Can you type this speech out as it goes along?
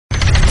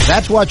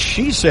That's what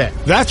she said.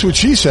 That's what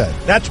she said.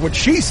 That's what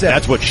she said.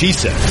 That's what she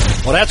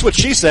said. Well, that's what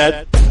she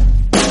said.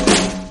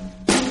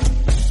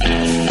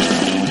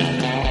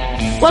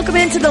 Welcome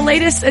into the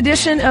latest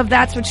edition of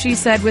That's What She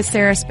Said with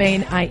Sarah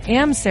Spain. I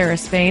am Sarah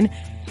Spain.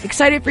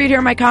 Excited for you to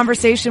hear my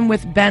conversation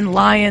with Ben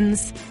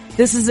Lyons.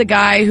 This is a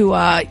guy who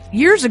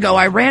years ago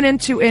I ran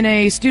into in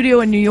a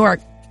studio in New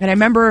York, and I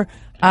remember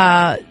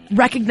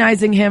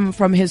recognizing him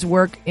from his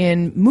work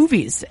in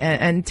movies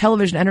and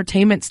television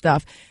entertainment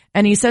stuff.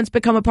 And he's since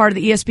become a part of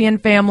the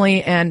ESPN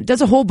family and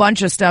does a whole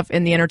bunch of stuff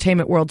in the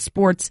entertainment world,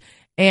 sports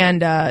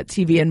and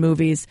TV and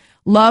movies.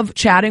 Love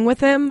chatting with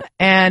him,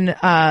 and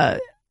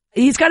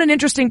he's got an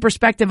interesting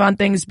perspective on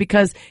things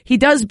because he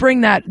does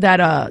bring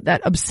that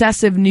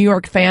obsessive New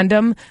York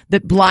fandom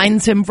that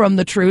blinds him from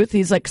the truth.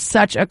 He's like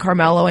such a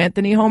Carmelo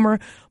Anthony homer,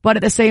 but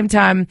at the same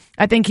time,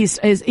 I think he's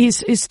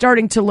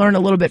starting to learn a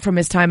little bit from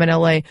his time in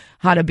LA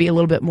how to be a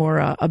little bit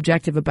more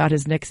objective about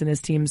his Knicks and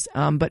his teams.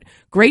 But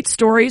great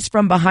stories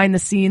from behind the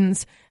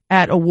scenes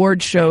at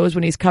award shows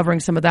when he's covering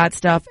some of that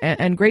stuff,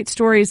 and great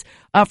stories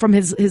from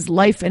his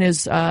life and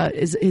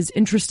his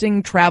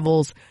interesting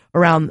travels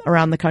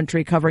around the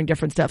country covering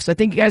different stuff. So I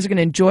think you guys are going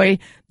to enjoy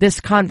this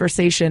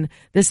conversation.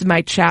 This is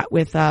my chat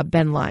with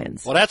Ben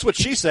Lyons. Well, that's what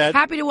she said.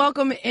 Happy to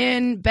welcome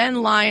in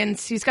Ben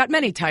Lyons. He's got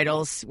many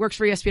titles. Works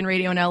for ESPN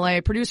Radio in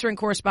LA, producer and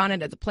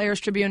correspondent at the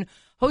Players Tribune,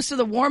 host of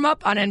The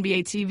Warm-Up on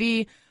NBA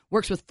TV,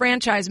 works with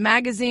Franchise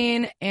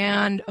Magazine,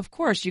 and, of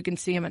course, you can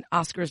see him at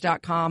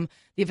Oscars.com,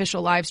 the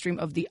official live stream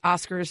of the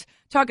Oscars,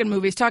 talking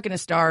movies, talking to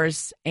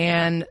stars,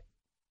 and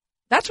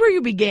that's where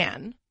you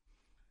began.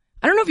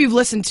 I don't know if you've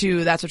listened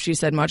to That's What She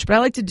Said much, but I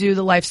like to do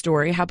the life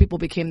story, how people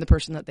became the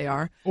person that they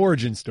are.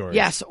 Origin story.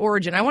 Yes,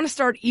 origin. I want to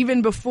start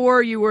even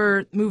before you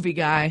were movie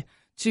guy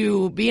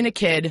to being a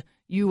kid.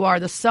 You are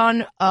the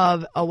son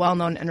of a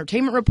well-known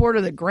entertainment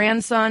reporter, the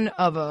grandson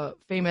of a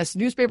famous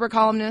newspaper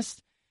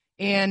columnist,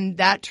 and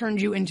that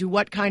turned you into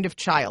what kind of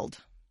child?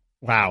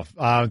 Wow.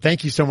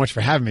 Thank you so much for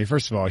having me.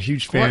 First of all, a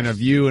huge fan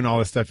of you and all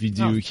the stuff you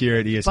do here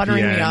at ESPN.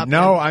 Buttering me up.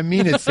 No, I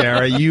mean it,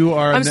 Sarah. You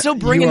are I'm still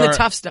bringing the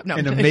tough stuff. No,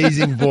 an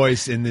amazing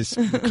voice in this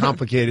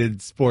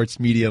complicated sports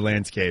media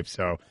landscape.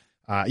 So,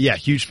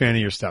 huge fan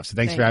of your stuff. So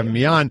thanks for having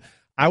me on.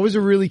 I was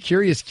a really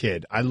curious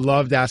kid. I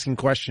loved asking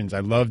questions.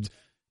 I loved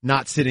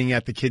not sitting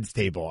at the kids'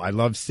 table. I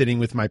loved sitting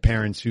with my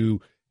parents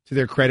who, to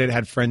their credit,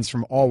 had friends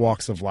from all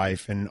walks of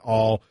life and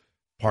all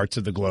parts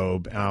of the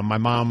globe. My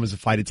mom was a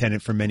flight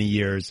attendant for many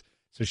years,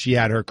 so she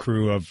had her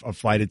crew of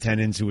flight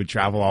attendants who would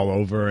travel all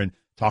over and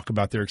talk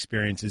about their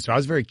experiences. So I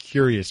was a very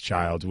curious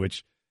child,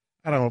 which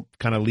I don't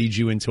kind of leads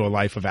you into a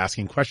life of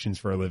asking questions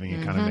for a living.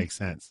 It kind of makes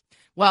sense.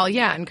 Well,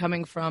 yeah, and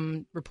coming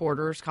from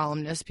reporters,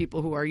 columnists,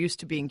 people who are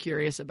used to being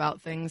curious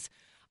about things,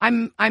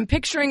 I'm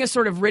picturing a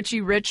sort of Richie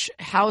Rich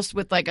house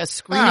with like a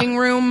screening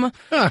room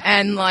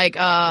and like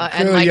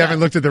Clearly you haven't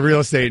looked at the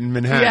real estate in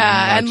Manhattan.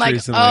 Yeah, and like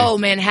recently.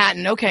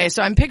 Manhattan. Okay,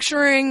 so I'm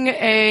picturing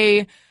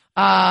a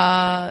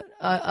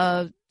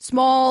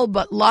small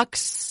but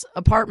luxe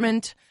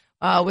apartment.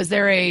 Was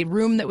there a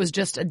room that was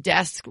just a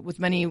desk with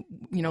many,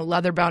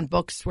 leather-bound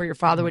books where your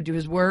father would do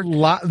his work?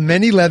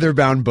 Many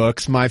leather-bound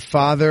books. My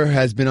father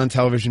has been on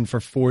television for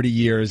 40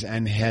 years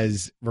and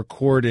has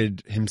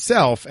recorded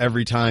himself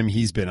every time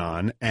he's been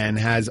on and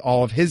has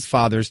all of his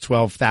father's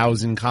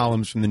 12,000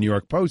 columns from the New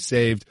York Post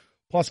saved,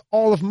 plus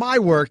all of my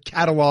work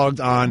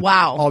cataloged on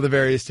all the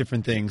various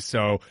different things.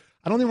 So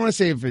I don't even want to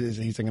say if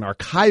he's like an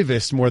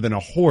archivist more than a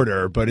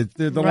hoarder, but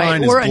the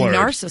line is blurred. Or a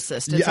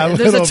narcissist. Yeah, a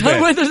little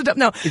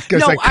bit.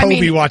 It's like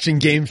Kobe watching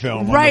game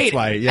film on the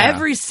flight. Yeah.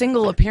 Every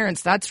single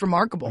appearance. That's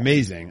remarkable.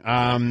 Amazing.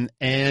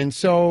 And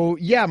so,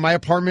 my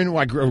apartment,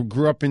 I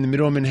grew up in the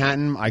middle of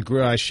Manhattan.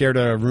 I shared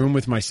a room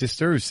with my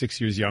sister who's 6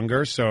 years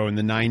younger. So in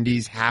the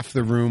 90s, half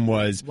the room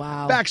was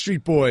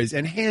Backstreet Boys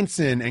and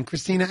Hanson and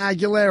Christina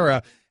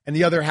Aguilera. And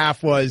the other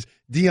half was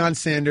Deion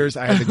Sanders.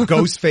 I had the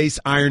Ghostface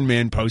Iron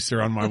Man poster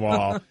on my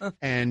wall.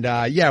 And,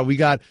 we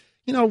got,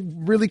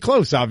 really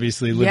close,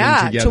 obviously, living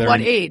together. To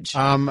what age?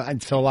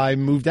 Until I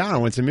moved down. I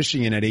went to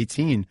Michigan at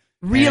 18.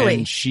 Really?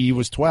 And she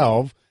was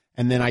 12.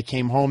 And then I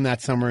came home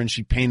that summer and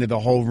she painted the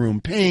whole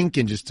room pink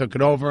and just took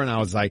it over. And I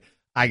was like,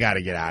 I got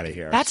to get out of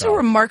here. That's a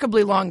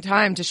remarkably long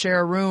time to share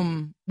a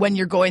room when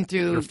you're going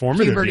through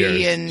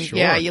puberty and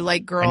you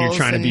like girls. And you're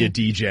trying to be a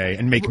DJ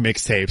and make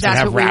mixtapes and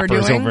have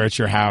rappers over at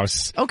your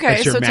house.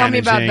 Okay, so tell me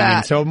about that.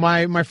 And so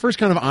my first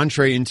kind of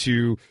entree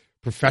into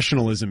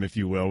professionalism, if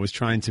you will, was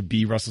trying to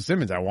be Russell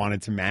Simmons. I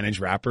wanted to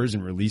manage rappers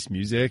and release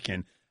music,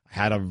 and I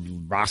had a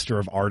roster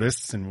of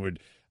artists and would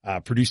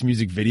produce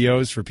music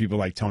videos for people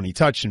like Tony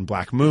Touch and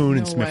Black Moon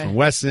and Smith &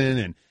 Wesson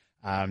and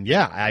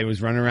I was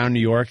running around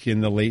New York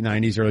in the late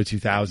 90s, early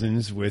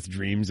 2000s with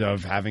dreams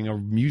of having a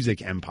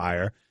music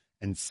empire.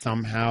 And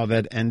somehow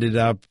that ended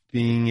up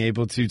being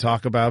able to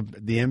talk about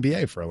the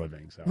NBA for a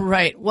living. So.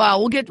 Right. Well,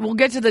 we'll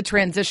get to the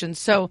transition.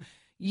 So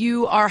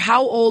you are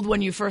how old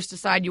when you first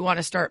decide you want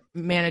to start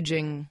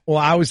managing? Well,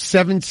 I was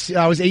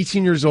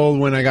 18 years old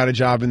when I got a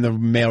job in the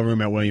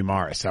mailroom at William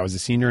Morris. I was a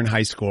senior in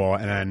high school,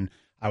 and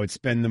I would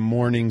spend the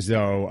mornings,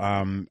 though,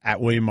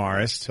 at William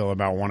Morris till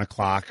about 1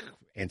 o'clock,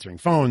 answering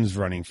phones,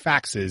 running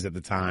faxes at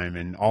the time,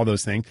 and all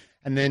those things,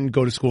 and then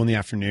go to school in the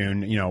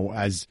afternoon,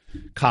 as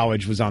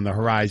college was on the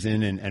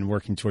horizon and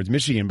working towards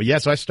Michigan. But yeah,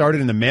 so I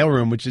started in the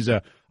mailroom, which is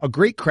a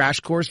great crash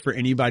course for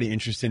anybody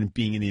interested in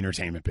being in the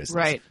entertainment business.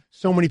 Right.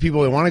 So many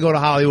people, they want to go to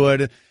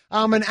Hollywood.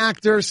 I'm an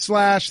actor /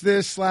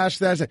 this /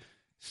 that.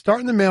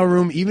 Start in the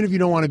mailroom, even if you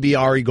don't want to be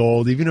Ari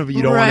Gold, even if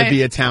you don't want to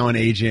be a talent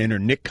agent or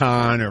Nick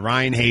Khan or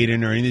Ryan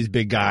Hayden or any of these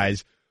big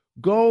guys.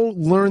 Go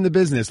learn the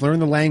business, learn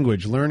the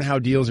language, learn how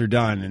deals are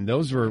done. And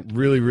those were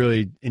really,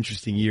 really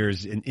interesting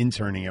years in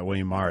interning at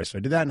William Morris. So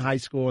I did that in high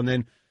school and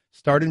then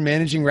started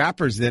managing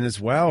rappers then as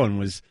well, and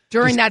was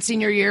during that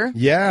senior year.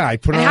 Yeah, I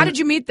put on. How did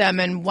you meet them,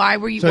 and why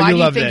were you? So why do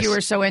you think you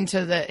were so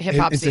into the hip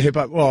hop? Into hip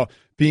hop. Well,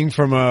 being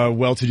from a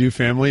well-to-do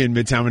family in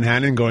Midtown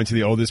Manhattan, going to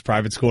the oldest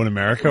private school in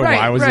America,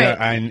 why was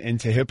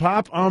into hip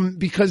hop?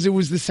 Because it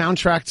was the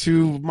soundtrack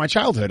to my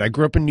childhood. I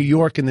grew up in New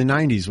York in the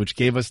 '90s, which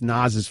gave us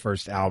Nas's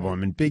first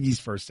album and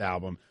Biggie's first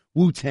album,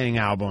 Wu-Tang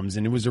albums,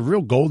 and it was a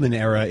real golden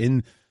era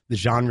in the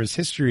genre's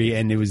history,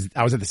 and I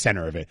was at the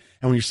center of it.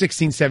 And when you're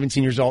 16,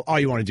 17 years old, all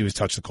you want to do is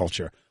touch the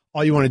culture.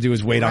 All you want to do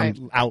is wait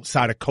on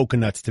outside of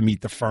Coconuts to meet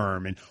the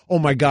firm. And, oh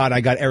my God,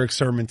 I got Eric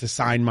Sermon to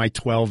sign my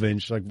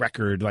 12-inch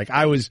record.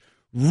 I was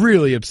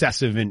really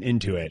obsessive and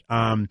into it.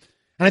 And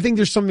I think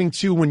there's something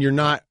too, when you're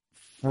not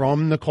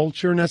from the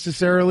culture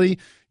necessarily,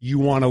 you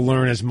want to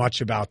learn as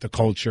much about the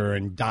culture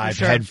and dive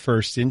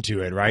headfirst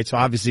into it, right? So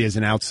obviously as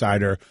an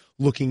outsider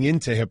looking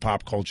into hip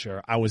hop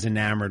culture, I was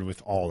enamored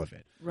with all of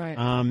it.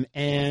 Right.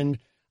 And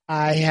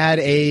I had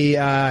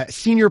a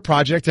senior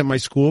project at my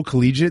school,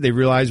 collegiate. They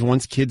realized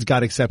once kids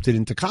got accepted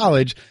into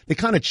college, they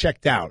kind of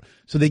checked out.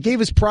 So they gave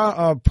us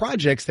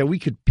projects that we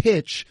could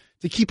pitch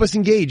to keep us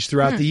engaged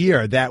throughout the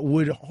year that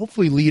would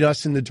hopefully lead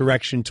us in the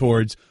direction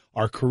towards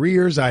our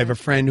careers. I have a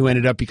friend who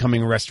ended up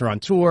becoming a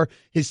restaurateur.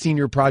 His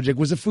senior project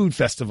was a food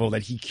festival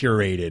that he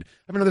curated.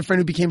 I have another friend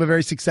who became a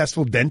very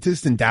successful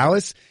dentist in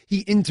Dallas. He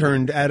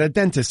interned at a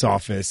dentist's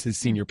office, his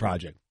senior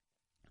project.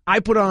 I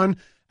put on,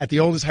 at the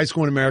oldest high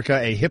school in America,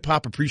 a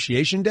hip-hop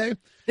appreciation day.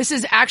 This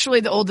is actually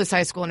the oldest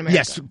high school in America.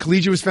 Yes,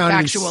 collegiate was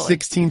founded in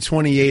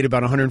 1628,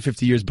 about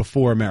 150 years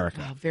before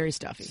America. Oh, very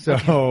stuffy.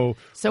 So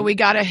we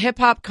got a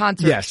hip-hop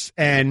concert. Yes,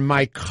 and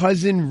my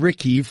cousin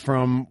Ricky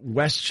from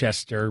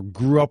Westchester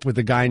grew up with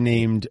a guy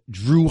named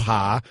Drew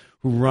Ha,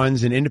 who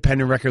runs an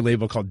independent record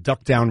label called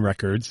Duck Down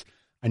Records.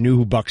 I knew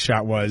who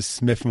Buckshot was,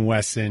 Smith &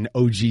 Wesson,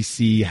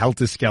 OGC,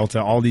 Helter Skelter.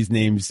 All these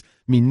names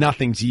mean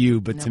nothing to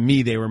you, but to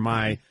me, they were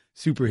my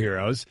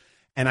superheroes.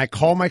 And I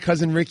called my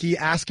cousin Ricky,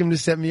 asked him to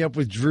set me up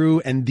with Drew,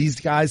 and these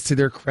guys, to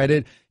their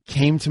credit,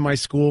 came to my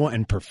school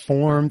and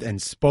performed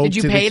and spoke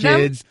to the kids. Did you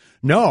pay them?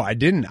 No, I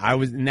didn't.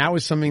 And that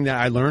was something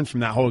that I learned from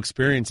that whole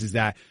experience, is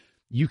that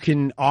you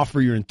can offer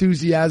your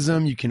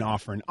enthusiasm, you can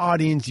offer an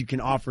audience, you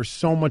can offer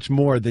so much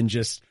more than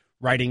just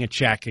writing a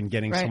check and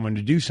getting someone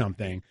to do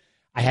something.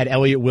 I had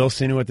Elliot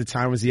Wilson, who at the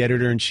time was the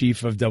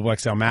editor-in-chief of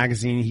XXL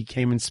Magazine. He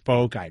came and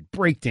spoke. I had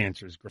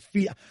breakdancers,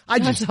 graffiti. I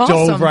just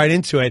dove right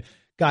into it.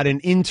 Got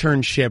an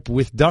internship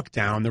with Duck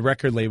Down, the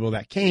record label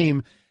that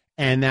came,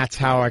 and that's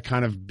how I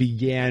kind of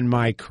began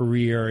my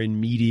career in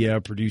media,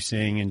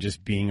 producing, and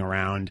just being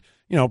around,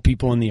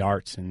 people in the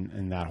arts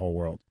and that whole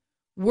world.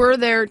 Were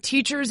there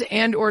teachers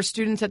and or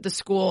students at the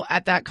school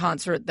at that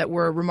concert that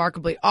were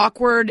remarkably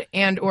awkward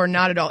and or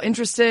not at all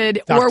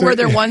interested? Or were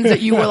there ones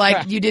that you were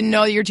like, you didn't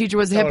know that your teacher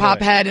was a hip-hop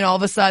head and all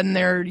of a sudden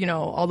they're,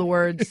 all the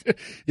words?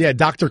 Yeah,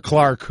 Dr.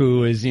 Clark,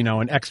 who is,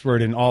 an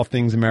expert in all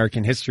things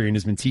American history and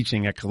has been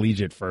teaching at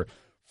collegiate for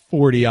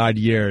 40-odd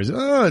years.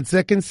 Oh, it's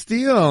Second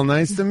Steel.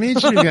 Nice to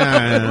meet you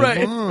guys.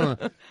 Right. Oh.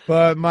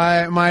 But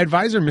my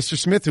advisor, Mr.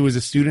 Smith, who was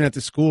a student at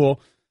the school,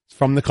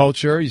 from the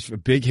culture, he's a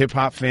big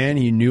hip-hop fan.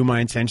 He knew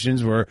my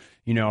intentions were,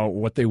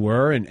 what they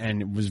were,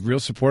 and was real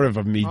supportive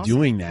of me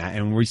doing that.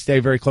 And we stay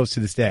very close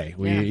to this day.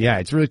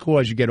 It's really cool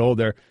as you get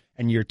older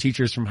and your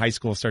teachers from high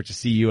school start to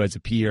see you as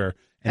a peer.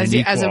 As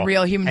a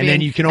real human being. And then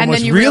you can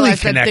almost really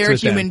realize connect that they're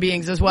human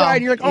beings as well. Right,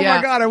 and you're like, oh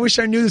my God, I wish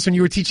I knew this when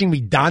you were teaching me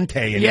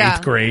Dante in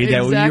 8th grade.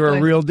 Exactly. That you were a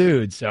real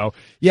dude. So,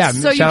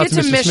 So you get to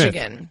Mr.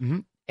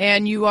 Michigan,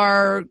 and you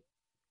are,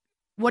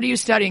 what are you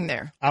studying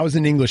there? I was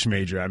an English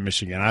major at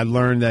Michigan. I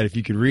learned that if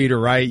you could read or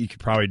write, you could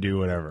probably do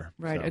whatever.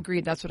 Right,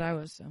 agreed. That's what I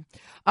was. So.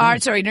 All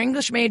right, so you're an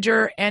English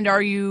major, and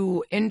are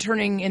you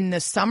interning in the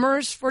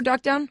summers for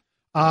Duck Down?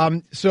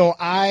 So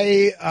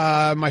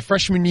my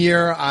freshman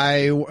year,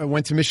 I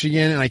went to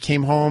Michigan and I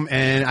came home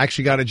and I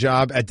actually got a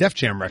job at Def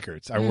Jam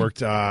Records. I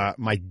worked,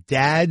 my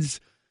dad's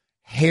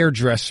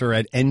hairdresser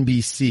at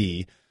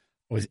NBC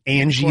was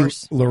Angie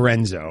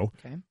Lorenzo.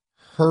 Okay.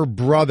 Her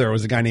brother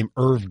was a guy named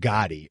Irv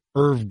Gotti.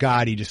 Irv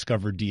Gotti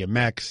discovered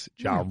DMX,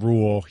 Ja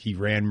Rule. He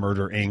ran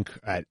Murder Inc.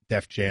 at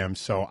Def Jam.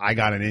 So I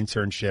got an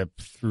internship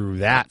through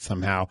that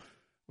somehow.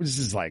 This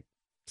is like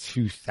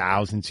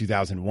 2000,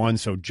 2001.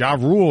 So Ja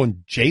Rule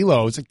and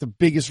J-Lo, it's like the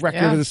biggest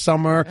record of the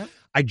summer. Yep.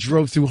 I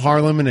drove through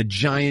Harlem in a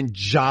giant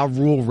Ja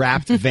Rule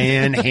wrapped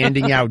van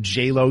handing out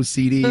J-Lo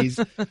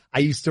CDs. I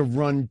used to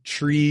run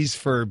trees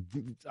for,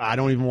 I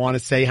don't even want to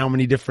say how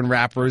many different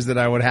rappers that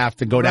I would have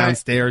to go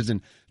downstairs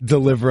and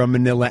deliver a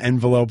manila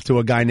envelope to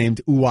a guy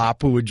named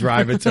Uwap who would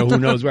drive it to who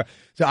knows where.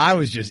 So I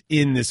was just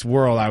in this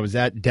world. I was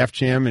at Def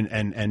Jam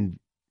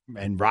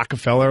and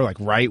Rockefeller, like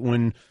right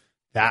when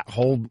that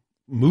whole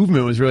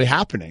movement was really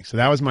happening. So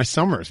that was my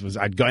summers.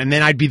 I'd go, and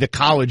then I'd be the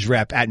college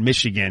rep at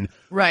Michigan,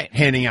 right,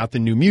 handing out the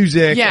new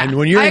music. Yeah, and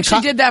when you're I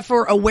actually did that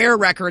for Aware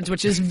Records,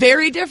 which is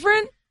very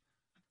different.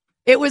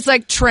 It was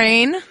like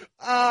Train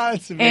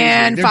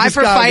and Five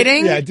for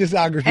Fighting,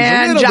 discography,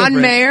 and John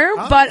different. Mayer.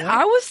 But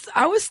I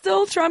was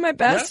still trying my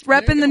best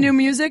repping the new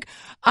music.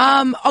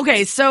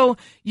 Okay, so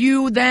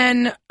you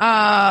then.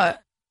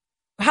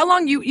 How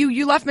long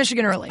you left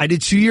Michigan early? I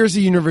did 2 years at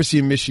the University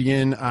of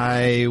Michigan.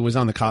 I was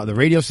on the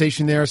radio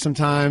station there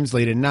sometimes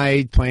late at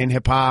night playing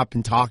hip hop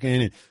and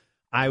talking. And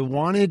I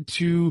wanted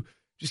to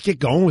just get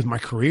going with my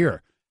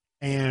career.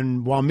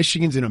 And while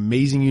Michigan's an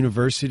amazing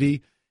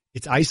university,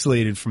 it's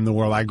isolated from the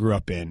world I grew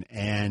up in,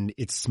 and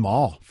it's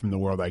small from the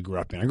world I grew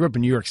up in. I grew up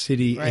in New York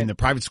City in the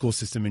private school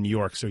system in New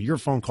York, so you're a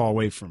phone call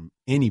away from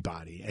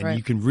anybody, and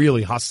you can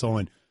really hustle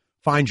and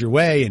find your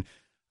way. And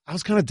I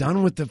was kind of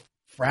done with the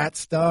frat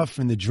stuff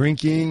and the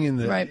drinking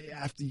and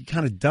after you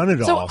kind of done it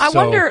all. So I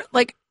wonder,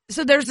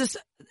 so there's this,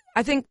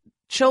 I think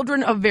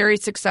children of very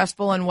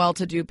successful and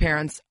well-to-do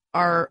parents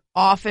are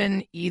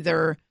often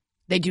either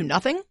they do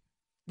nothing,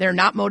 they're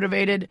not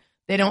motivated,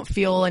 they don't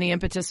feel any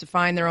impetus to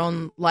find their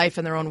own life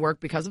and their own work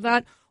because of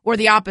that, or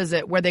the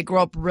opposite, where they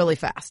grow up really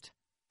fast,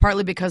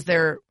 partly because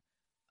they're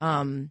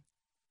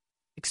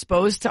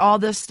exposed to all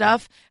this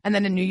stuff. And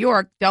then in New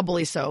York,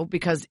 doubly so,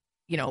 because,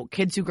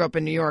 kids who grow up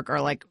in New York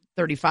are like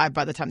 35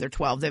 by the time they're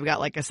 12. They've got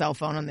like a cell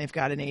phone and they've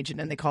got an agent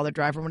and they call their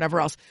driver and whatever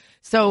else.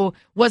 So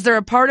was there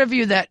a part of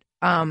you that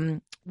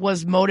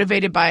was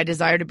motivated by a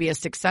desire to be as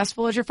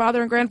successful as your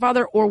father and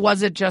grandfather? Or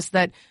was it just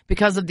that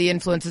because of the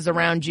influences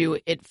around you,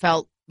 it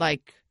felt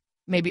like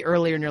maybe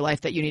earlier in your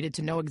life that you needed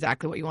to know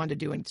exactly what you wanted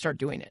to do and start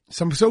doing it?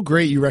 So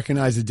great you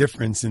recognize the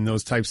difference in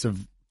those types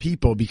of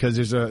people, because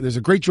there's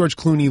a great George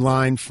Clooney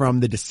line from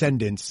The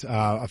Descendants,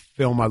 a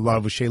film I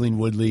love with Shailene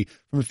Woodley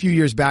from a few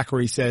years back,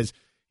 where he says,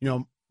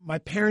 my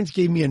parents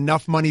gave me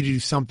enough money to do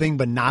something,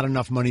 but not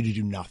enough money to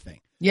do nothing.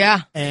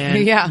 Yeah.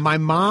 And my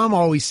mom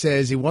always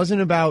says it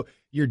wasn't about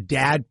your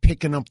dad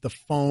picking up the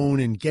phone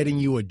and getting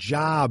you a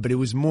job, but it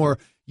was more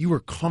you were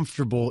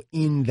comfortable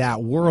in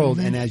that world.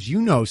 Mm-hmm. And as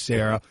you know,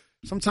 Sarah,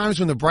 sometimes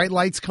when the bright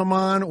lights come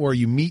on or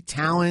you meet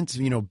talent,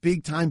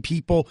 big time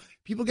people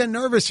get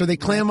nervous or they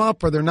clam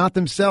up or they're not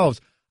themselves.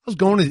 I was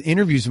going to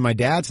interviews with my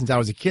dad since I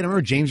was a kid. I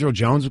remember James Earl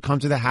Jones would come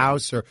to the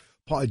house, or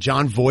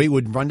John Voight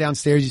would run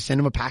downstairs. You send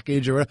him a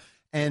package or whatever.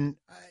 And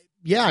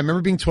I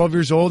remember being 12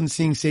 years old and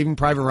seeing Saving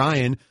Private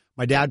Ryan.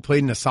 My dad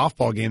played in a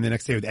softball game the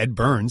next day with Ed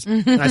Burns.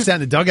 And I sat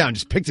in the dugout and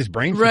just picked his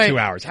brain for 2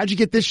 hours. How'd you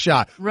get this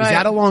shot? Was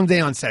that a long day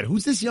on set?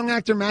 Who's this young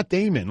actor, Matt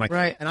Damon?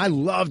 And I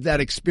loved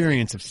that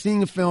experience of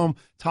seeing a film,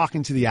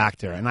 talking to the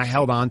actor. And I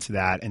held on to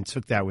that and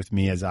took that with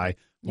me as I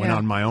went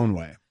on my own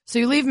way. So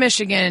you leave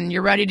Michigan,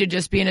 you're ready to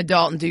just be an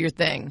adult and do your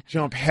thing.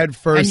 Jump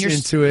headfirst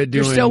into it.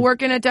 You're still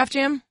working at Def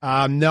Jam?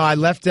 No, I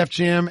left Def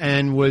Jam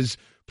and was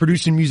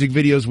producing music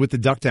videos with the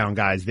Duckdown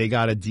guys. They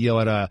got a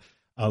deal at a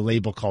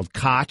label called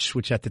Koch,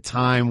 which at the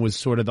time was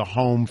sort of the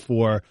home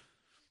for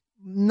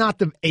not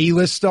the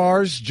A-list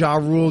stars, Ja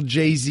Rule,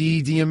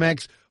 Jay-Z,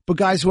 DMX, but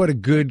guys who had a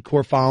good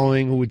core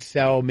following, who would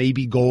sell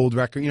maybe gold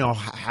record,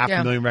 half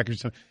a million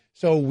records.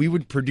 So we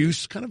would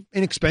produce kind of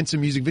inexpensive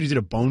music videos. Did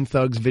a Bone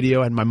Thugs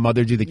video, had my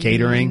mother do the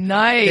catering.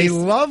 Nice. They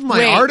love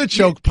my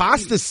artichoke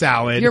pasta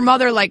salad. Your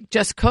mother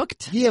just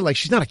cooked? Yeah,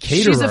 she's not a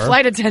caterer. She's a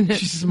flight attendant.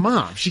 She's a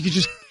mom.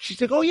 She's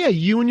like, oh yeah,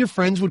 you and your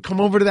friends would come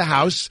over to the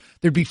house.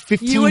 There'd be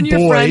 15 boys. You and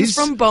your friends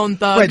from Bone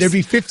Thugs. Right, there'd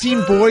be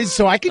 15 boys,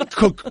 so I could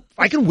cook.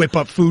 I can whip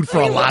up food for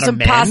a lot of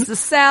men. Some pasta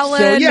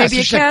salad, maybe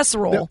a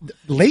casserole.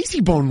 Lazy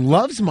Bone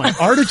loves my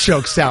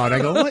artichoke salad. I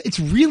go, what? It's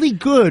really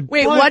good.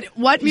 Wait,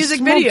 what music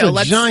video?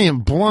 A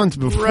giant blunt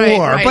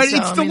before, but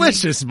it's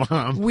delicious,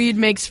 Mom. Weed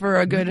makes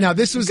for a good. Now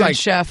this was like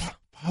chef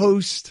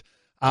post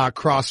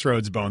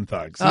Crossroads Bone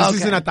Thugs. This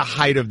isn't at the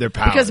height of their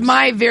powers. Because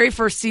my very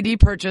first CD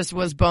purchase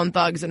was Bone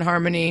Thugs and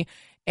Harmony.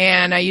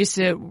 And I used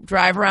to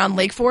drive around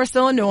Lake Forest,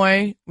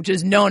 Illinois, which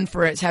is known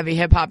for its heavy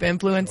hip-hop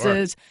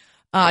influences,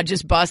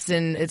 just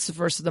busting It's the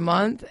First of the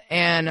Month,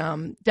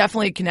 and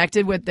definitely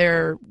connected with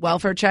their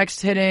welfare checks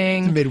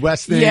hitting.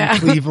 Midwest thing,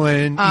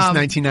 Cleveland, East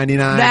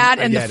 1999. That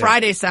and the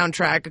Friday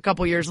soundtrack a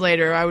couple years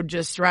later. I would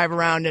just drive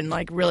around and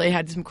really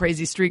had some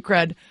crazy street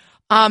cred.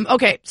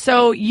 Okay,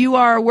 so you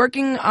are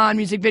working on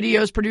music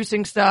videos,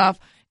 producing stuff,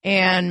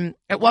 and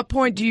at what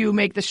point do you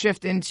make the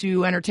shift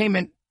into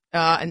entertainment?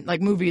 And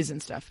movies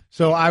and stuff.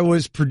 So I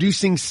was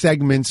producing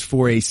segments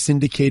for a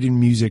syndicated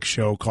music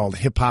show called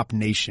Hip Hop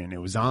Nation. It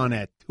was on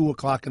at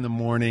 2:00 in the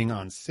morning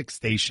on 6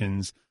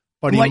 stations.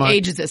 What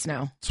age is this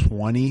now?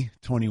 20,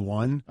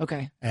 21.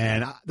 Okay.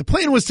 And the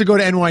plan was to go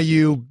to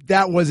NYU.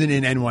 That wasn't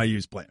in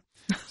NYU's plan.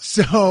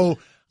 So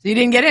So you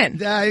didn't get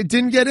in? I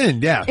didn't get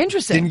in, yeah.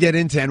 Interesting. Didn't get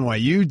into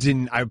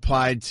NYU. I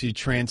applied to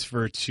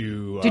transfer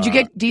to... Did you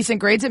get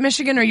decent grades at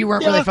Michigan, or you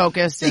weren't really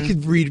focused? They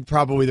could read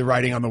probably the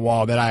writing on the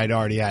wall that I had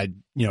already had,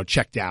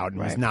 checked out and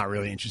was not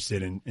really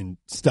interested in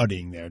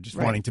studying there, just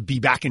wanting to be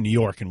back in New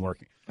York and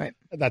working. Right.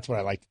 That's what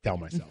I like to tell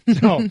myself.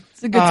 So,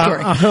 it's a good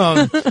story.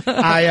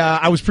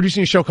 I was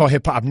producing a show called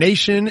Hip Hop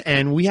Nation,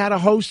 and we had a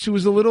host who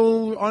was a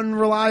little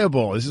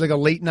unreliable. This is like a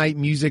late night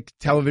music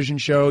television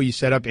show. You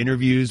set up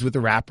interviews with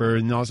the rapper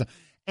and all that.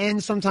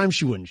 And sometimes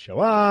she wouldn't show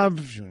up.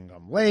 She wouldn't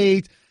come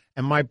late.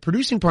 And my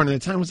producing partner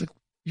at the time was like,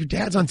 your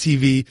dad's on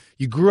TV.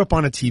 You grew up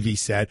on a TV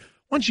set.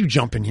 Why don't you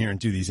jump in here and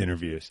do these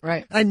interviews?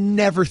 Right. I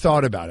never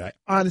thought about it.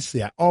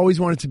 Honestly, I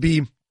always wanted to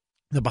be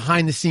the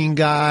behind the scene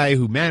guy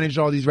who managed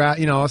all these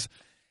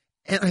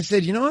and I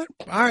said, you know what?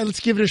 All right,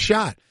 let's give it a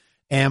shot.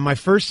 And my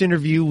first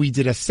interview, we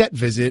did a set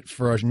visit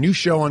for a new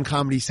show on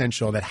Comedy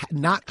Central that had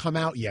not come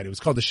out yet. It was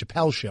called The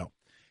Chappelle Show.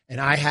 And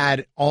I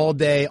had all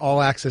day,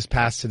 all access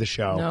pass to the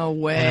show. No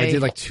way. And I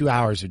did like 2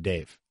 hours with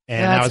Dave.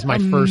 And that was my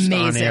first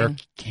on-air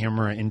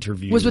camera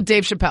interview. Was with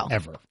Dave Chappelle.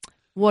 Ever.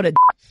 What a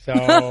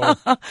So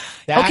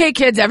okay,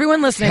 kids,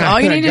 everyone listening, all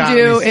you need to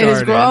do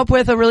is grow up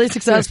with a really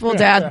successful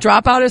dad,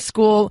 drop out of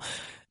school,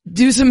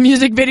 do some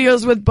music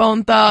videos with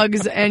Bone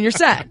Thugs, and you're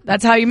set.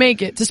 That's how you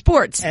make it to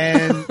sports.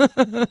 And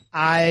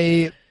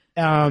I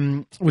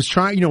was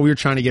trying, we were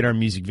trying to get our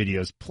music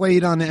videos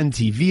played on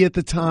MTV at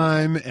the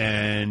time,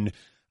 and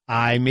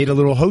I made a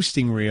little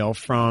hosting reel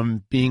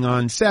from being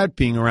on set,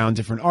 being around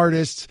different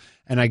artists,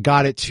 and I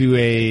got it to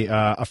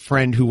a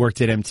friend who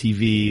worked at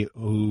MTV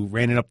who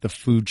ran it up the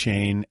food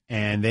chain,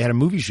 and they had a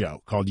movie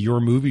show called Your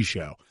Movie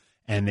Show,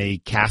 and they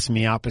cast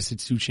me opposite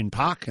Suchin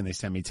Pak, and they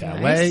sent me to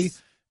LA,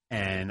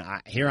 and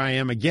here I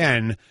am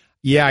again.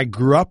 Yeah, I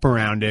grew up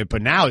around it,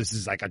 but now this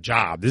is like a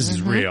job. This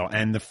is real.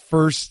 And the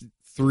first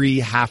 3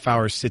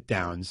 half-hour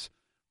sit-downs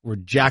were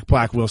Jack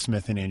Black, Will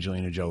Smith, and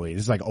Angelina Jolie.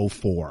 This is like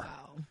 04.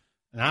 Wow.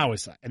 And I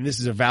was like, and this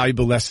is a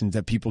valuable lesson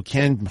that people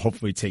can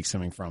hopefully take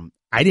something from.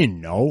 I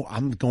didn't know.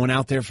 I'm going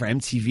out there for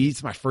MTV.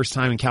 It's my first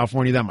time in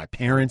California without my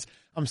parents.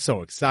 I'm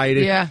so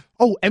excited. Yeah.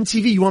 Oh,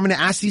 MTV, you want me to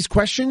ask these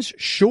questions?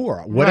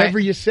 Sure. Whatever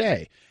you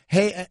say.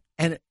 Hey,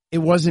 and it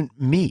wasn't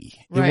me.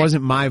 It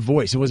wasn't my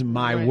voice. It wasn't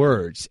my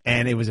words.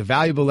 And it was a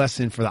valuable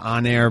lesson for the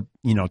on-air,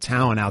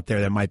 talent out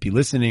there that might be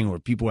listening, or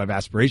people who have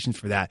aspirations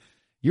for that.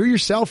 You're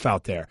yourself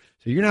out there.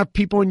 So you're going to have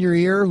people in your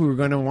ear who are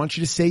going to want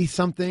you to say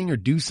something or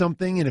do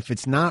something. And if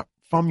it's not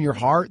from your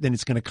heart, then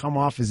it's going to come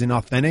off as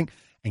inauthentic.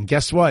 And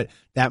guess what?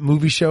 That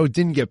movie show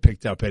didn't get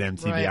picked up at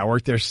MTV. I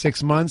worked there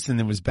 6 months and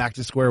then was back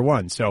to square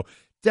one. So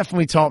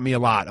definitely taught me a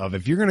lot of,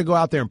 if you're going to go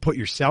out there and put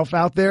yourself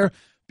out there,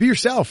 be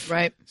yourself.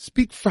 Right.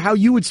 Speak for how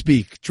you would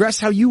speak. Dress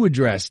how you would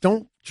dress.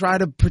 Don't try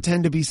to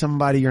pretend to be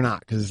somebody you're not,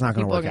 because it's not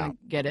going to work out.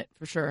 Get it,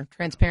 for sure.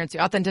 Transparency,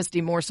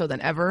 authenticity more so than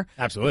ever.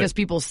 Absolutely. Because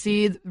people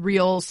see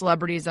real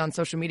celebrities on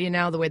social media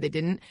now the way they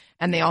didn't,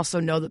 and they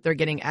also know that they're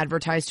getting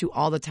advertised to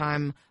all the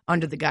time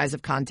under the guise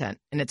of content,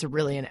 and it's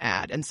really an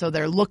ad. And so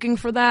they're looking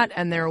for that,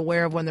 and they're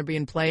aware of when they're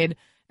being played.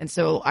 And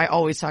so I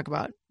always talk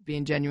about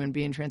being genuine,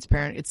 being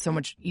transparent. It's so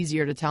much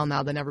easier to tell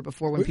now than ever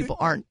before when people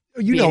aren't.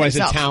 As a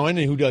talent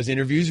and who does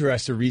interviews or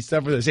has to read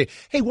stuff, where they say,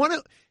 hey, why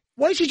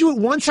don't you do it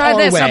once try our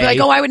this. way? I'll be like,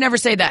 I would never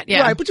say that.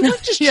 Yeah. Right, but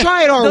just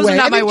try it our Those way. Are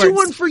not and my then words. do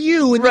one for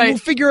you, and then we'll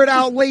figure it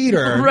out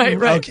later. Right.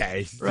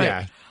 Okay.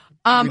 Right.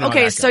 Yeah.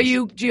 Okay, so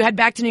do you head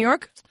back to New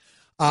York?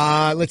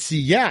 Let's see.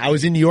 Yeah, I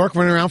was in New York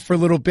running around for a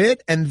little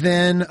bit, and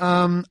then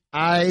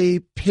I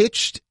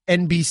pitched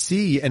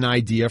NBC an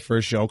idea for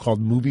a show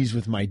called Movies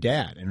with My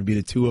Dad, and it would be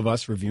the two of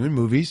us reviewing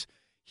movies.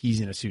 He's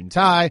in a suit and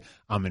tie,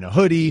 I'm in a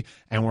hoodie,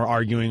 and we're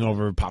arguing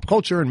over pop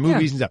culture and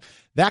movies and stuff.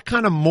 That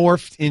kind of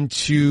morphed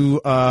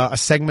into a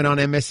segment on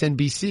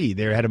MSNBC.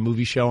 They had a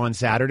movie show on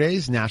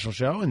Saturdays, national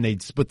show, and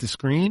they'd split the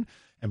screen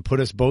and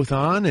put us both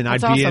on, and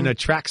I'd be in a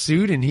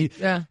tracksuit,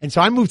 and and so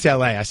I moved to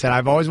LA. I said,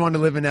 I've always wanted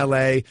to live in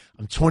LA.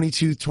 I'm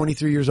 22,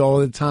 23 years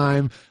old at the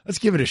time. Let's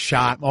give it a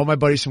shot. All my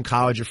buddies from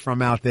college are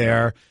from out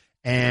there.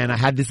 And I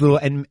had this little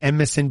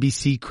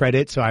MSNBC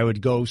credit, so I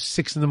would go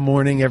 6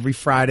 a.m. every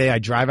Friday.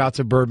 I'd drive out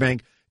to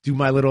Burbank, do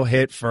my little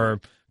hit for a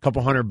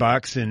couple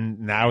 $100,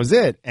 and that was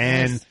it.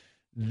 And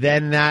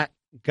then that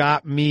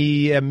got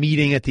me a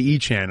meeting at the E!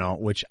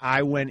 Channel, which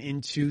I went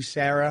into,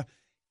 Sarah,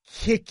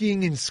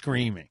 kicking and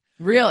screaming.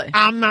 Really?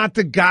 I'm not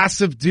the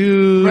gossip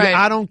dude. Right.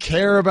 I don't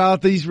care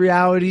about these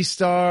reality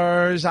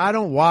stars. I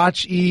don't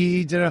watch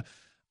E!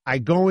 I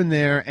go in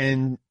there,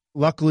 and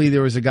luckily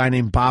there was a guy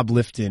named Bob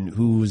Lifton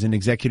who was an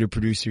executive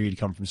producer. He'd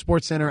come from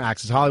SportsCenter,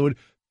 Access Hollywood,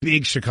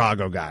 big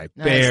Chicago guy.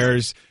 Nice.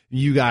 Bears.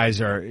 You guys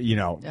are,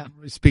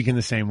 speaking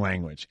the same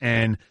language.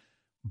 And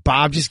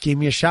Bob just gave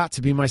me a shot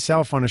to be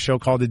myself on a show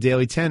called The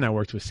Daily 10. I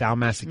worked with Sal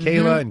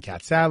Masekela and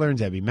Kat Sadler and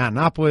Debbie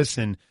Matenopoulos,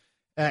 and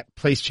that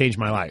place changed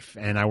my life.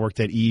 And I worked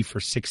at E! for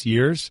 6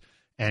 years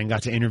and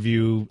got to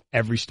interview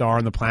every star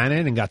on the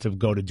planet, and got to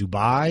go to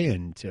Dubai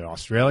and to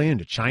Australia and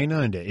to China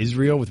and to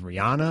Israel with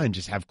Rihanna and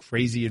just have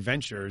crazy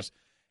adventures.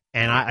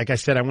 And like I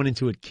said, I went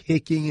into it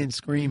kicking and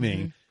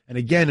screaming. And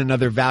again,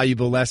 another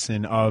valuable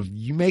lesson of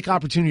you make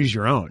opportunities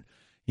your own.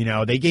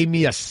 They gave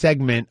me a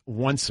segment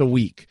once a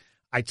week.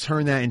 I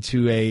turned that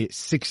into a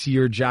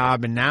 6-year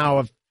job and now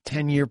a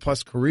 10-year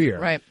plus career.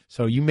 Right.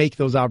 So you make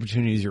those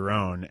opportunities your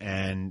own.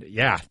 And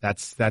yeah,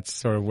 that's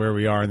sort of where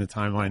we are in the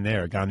timeline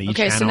there. Got on the E!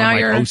 Channel so now in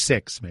you're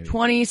 06 maybe.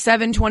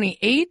 27,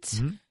 28.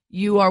 Mm-hmm.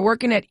 You are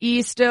working at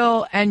E!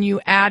 still, and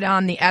you add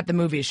on the At the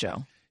Movies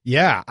show.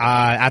 Yeah,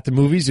 At the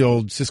Movies, the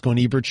old Siskel and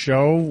Ebert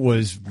show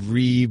was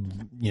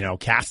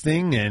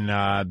casting, and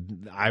I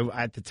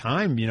at the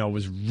time,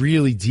 was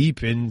really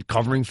deep in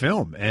covering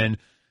film, and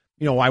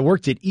I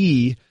worked at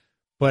E!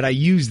 But I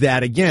used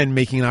that again,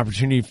 making an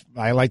opportunity.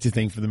 I like to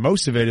think for the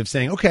most of it of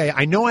saying, okay,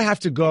 I know I have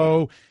to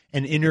go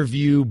and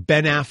interview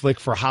Ben Affleck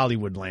for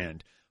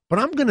Hollywoodland, but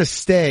I'm going to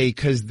stay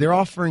because they're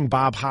offering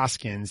Bob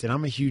Hoskins, and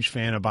I'm a huge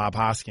fan of Bob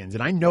Hoskins,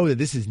 and I know that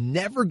this is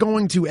never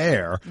going to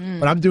air,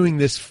 but I'm doing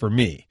this for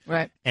me.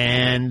 Right.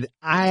 And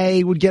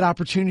I would get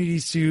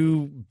opportunities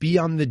to be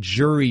on the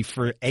jury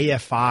for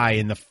AFI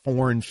in the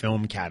foreign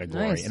film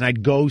category. Nice. And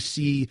I'd go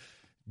see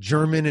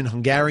German and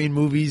Hungarian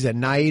movies at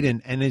night,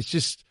 and it's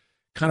just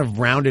kind of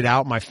rounded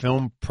out my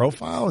film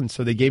profile. And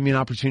so they gave me an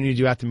opportunity to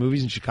do At the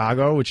Movies in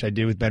Chicago, which I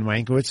did with Ben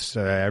Lyons.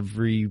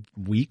 Every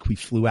week we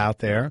flew out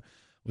there.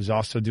 Was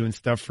also doing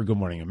stuff for Good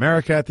Morning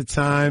America at the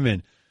time,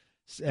 and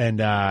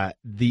the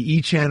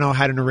E! Channel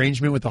had an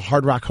arrangement with the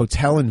Hard Rock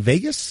Hotel in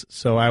Vegas,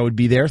 so I would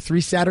be there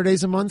 3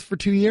 Saturdays a month for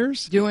 2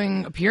 years,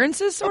 doing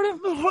appearances, sort of.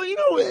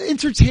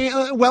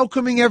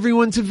 Welcoming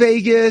everyone to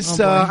Vegas,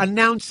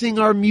 announcing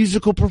our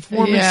musical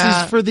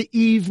performances for the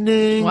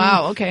evening.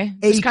 Wow, okay,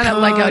 it's kind of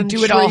like a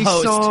do-it-all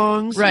host.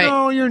 Songs. Right?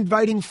 No, you're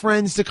inviting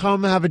friends to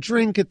come have a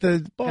drink at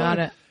the bar. Got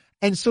it.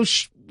 And so.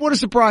 What a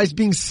surprise,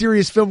 being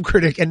serious film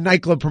critic and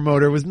nightclub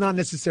promoter was not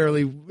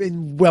necessarily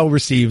well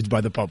received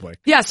by the public.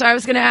 Yeah, so I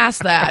was going to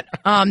ask that.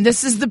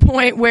 This is the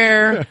point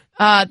where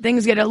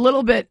things get a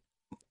little bit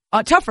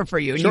tougher for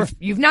you. Sure.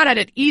 You've not had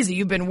it easy.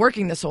 You've been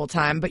working this whole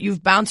time, but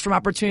you've bounced from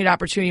opportunity to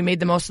opportunity, made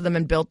the most of them,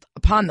 and built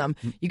upon them.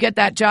 You get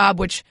that job,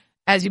 which,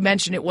 as you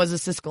mentioned, it was a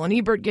Siskel and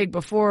Ebert gig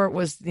before. It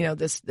was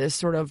this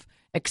sort of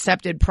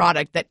accepted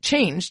product that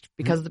changed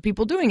because the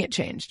people doing it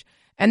changed.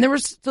 And there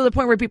was to the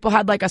point where people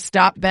had like a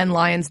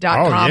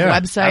stopbenlyons.com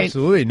website.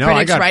 Absolutely. No,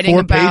 I got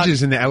 4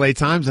 pages in the LA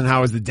Times on how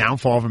it was the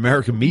downfall of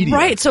American media.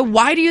 Right. So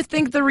why do you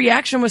think the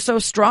reaction was so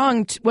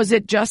strong? Was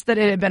it just that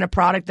it had been a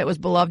product that was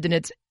beloved in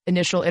its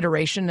initial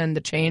iteration and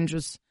the change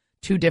was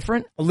too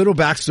different? A little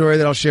backstory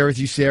that I'll share with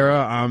you,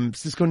 Sarah.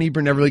 Siskel and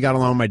Ebert never really got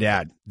along with my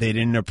dad. They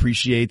didn't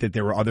appreciate that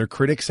there were other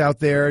critics out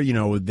there.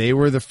 They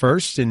were the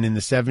first, and in the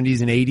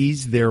 70s and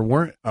 80s, there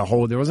wasn't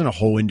a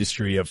whole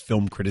industry of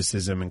film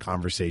criticism and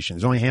conversation.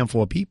 There's only a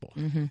handful of people.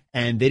 Mm-hmm.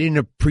 And they didn't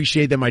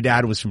appreciate that my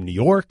dad was from New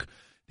York.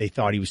 They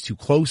thought he was too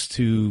close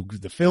to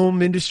the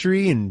film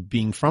industry and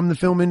being from the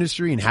film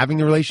industry and having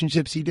the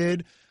relationships he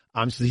did.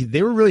 So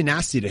they were really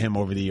nasty to him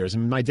over the years.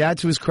 And my dad,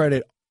 to his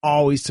credit,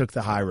 always took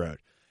the high road.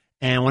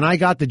 And when I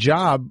got the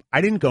job,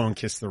 I didn't go and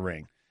kiss the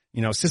ring.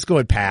 Siskel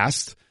had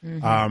passed.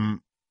 Mm-hmm.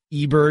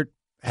 Ebert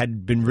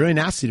had been really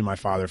nasty to my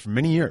father for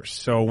many years.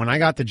 So when I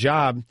got the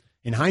job,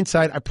 in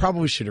hindsight, I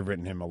probably should have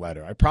written him a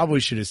letter. I probably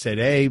should have said,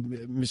 hey,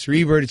 Mr.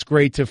 Ebert, it's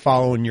great to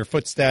follow in your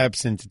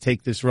footsteps and to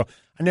take this role.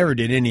 I never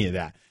did any of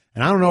that.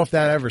 And I don't know if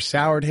that ever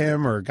soured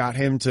him or got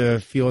him to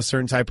feel a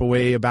certain type of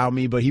way about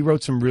me, but he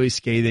wrote some really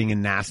scathing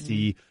and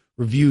nasty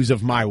reviews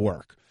of my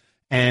work.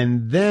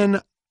 And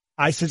then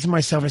I said to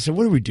myself,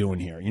 what are we doing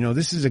here?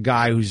 This is a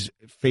guy who's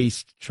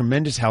faced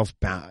tremendous health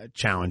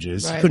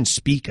challenges. Right. He couldn't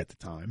speak at the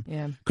time.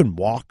 Yeah. Couldn't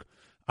walk.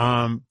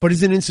 But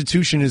as an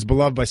institution is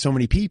beloved by so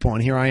many people,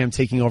 and here I am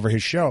taking over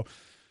his show.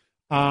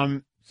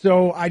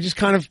 So I just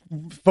kind of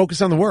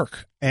focused on the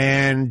work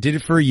and did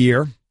it for a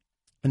year,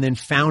 and then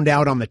found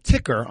out on the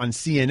ticker on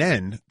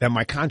CNN that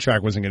my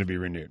contract wasn't going to be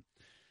renewed.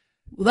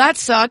 Well, that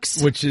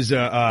sucks. Which is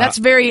that's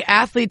very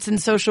athletes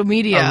and social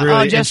media.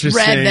 Really just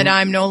read that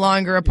I'm no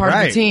longer a part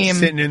of the team.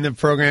 Sitting in the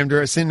program,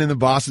 sitting in the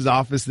boss's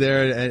office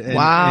there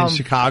in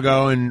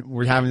Chicago, and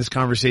we're having this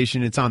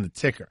conversation. It's on the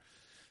ticker.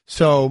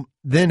 So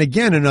then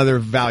again, another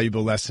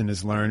valuable lesson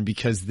is learned,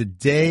 because the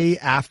day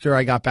after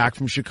I got back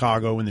from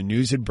Chicago, when the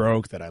news had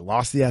broke that I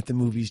lost the At the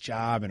Movies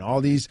job, and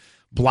all these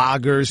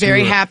bloggers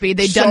very happy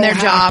they'd done their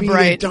job,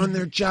 right? They'd done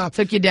their job.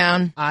 Took you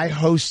down. I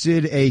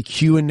hosted a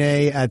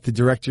Q&A at the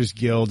Directors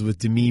Guild with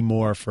Demi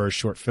Moore for a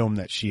short film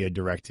that she had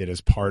directed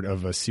as part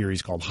of a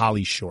series called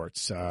Holly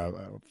Shorts,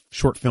 a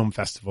short film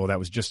festival that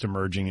was just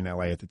emerging in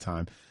LA at the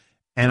time.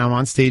 And I'm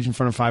on stage in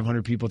front of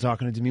 500 people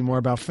talking to Demi Moore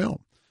about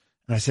film.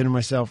 And I said to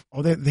myself,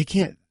 they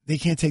can't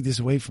take this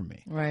away from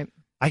me. Right.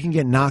 I can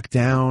get knocked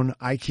down.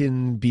 I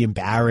can be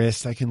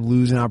embarrassed. I can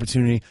lose an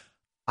opportunity.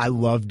 I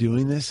love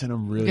doing this, and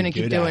I'm really going to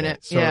keep doing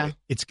it. So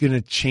it's going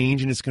to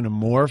change and it's going to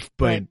morph,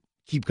 but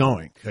keep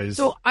going.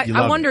 So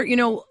I wonder,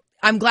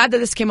 I'm glad that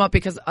this came up,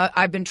 because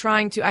I've been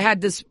trying to. I had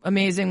this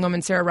amazing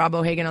woman, Sarah Robb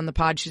O'Hagan, on the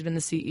pod. She's been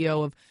the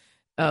CEO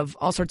of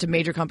all sorts of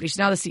major companies. She's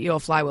now the CEO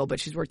of Flywheel, but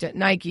she's worked at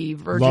Nike,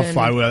 Virgin. Love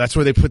Flywheel. That's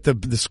where they put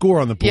the score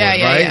on the board, right?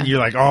 Yeah. And you're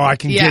like, I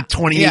can get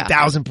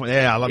 28,000 points.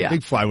 Yeah, I love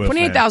big Flywheel.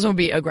 28,000 would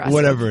be aggressive.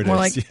 Whatever it More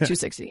is. like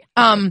 260.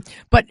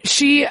 But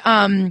she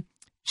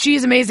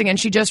She's amazing, and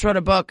she just wrote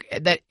a book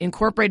that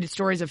incorporated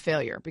stories of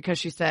failure because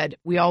she said,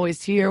 we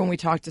always hear when we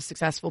talk to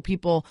successful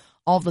people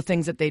all the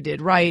things that they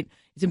did right.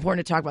 It's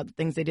important to talk about the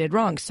things they did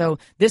wrong. So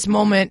this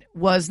moment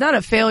was not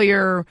a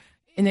failure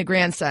in the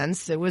grand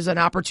sense. It was an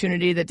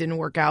opportunity that didn't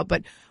work out.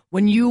 But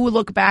when you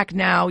look back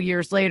now,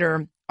 years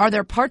later, are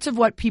there parts of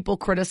what people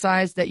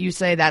criticize that you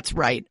say that's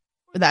right?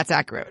 That's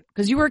accurate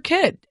because you were a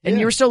kid and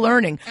you were still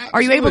learning. Absolutely.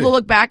 Are you able to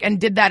look back and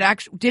did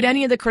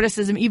any of the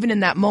criticism, even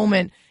in that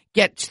moment,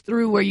 get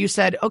through where you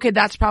said, okay,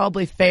 that's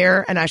probably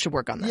fair and I should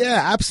work on that?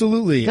 Yeah,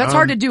 absolutely. That's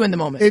hard to do in the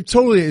moment. It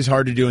totally is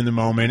hard to do in the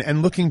moment.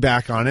 And looking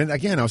back on it,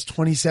 again, I was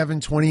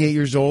 27, 28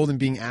 years old and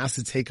being asked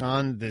to take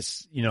on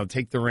this,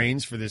 take the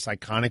reins for this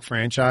iconic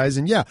franchise.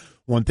 And yeah,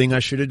 one thing I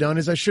should have done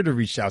is I should have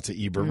reached out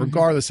to Ebert,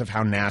 regardless of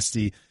how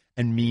nasty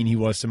and mean he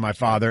was to my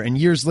father. And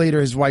years later,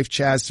 his wife,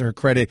 Chaz, to her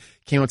credit,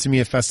 came up to me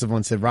at festival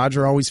and said,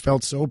 Roger always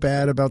felt so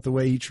bad about the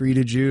way he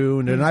treated you.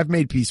 And I've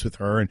made peace with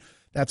her, and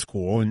that's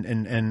cool. And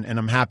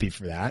I'm happy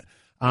for that.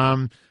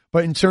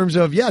 But in terms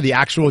of, the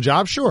actual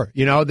job, sure.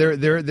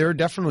 There are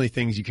definitely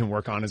things you can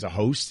work on as a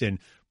host.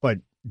 But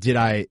did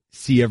I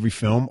see every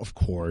film? Of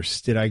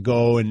course. Did I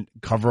go and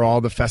cover all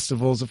the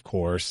festivals? Of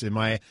course. Am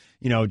I,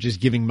 just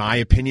giving my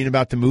opinion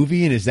about the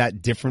movie? And is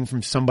that different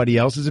from somebody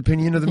else's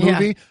opinion of the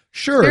movie?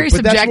 Sure. Very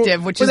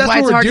subjective, which is why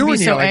it's hard to be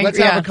so angry. Let's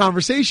have a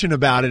conversation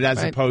about it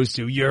as opposed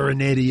to, you're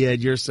an idiot,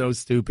 you're so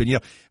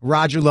stupid.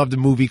 Roger loved a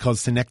movie called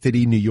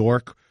Synecdoche, New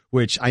York,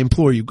 which I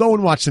implore you, go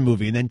and watch the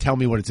movie and then tell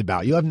me what it's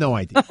about. You have no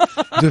idea.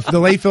 The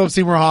late Philip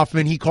Seymour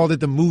Hoffman, he called it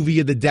the movie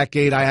of the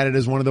decade. I had it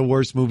as one of the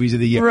worst movies of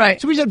the year. Right.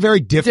 So we just had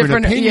very different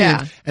opinions.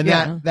 Yeah, and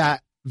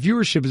that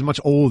viewership is much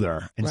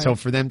older. And so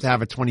for them to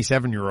have a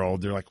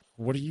 27-year-old, they're like,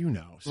 what do you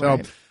know? So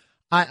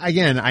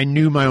I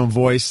knew my own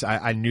voice.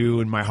 I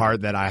knew in my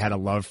heart that I had a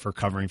love for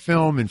covering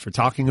film and for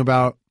talking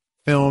about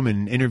film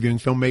and interviewing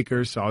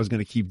filmmakers, so I was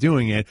going to keep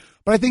doing it.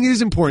 But I think it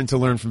is important to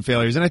learn from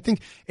failures. And I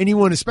think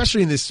anyone,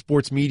 especially in this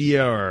sports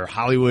media or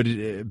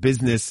Hollywood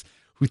business,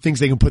 who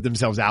thinks they can put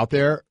themselves out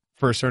there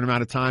for a certain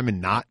amount of time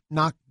and not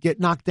get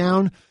knocked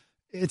down,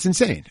 it's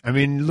insane.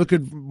 Look,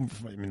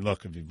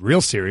 real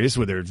serious,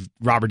 whether it's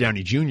Robert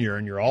Downey Jr.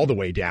 and you're all the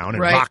way down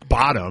and rock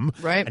bottom,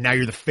 and now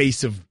you're the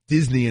face of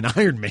Disney and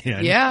Iron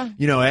Man. Yeah.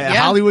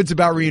 Hollywood's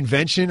about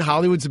reinvention.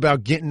 Hollywood's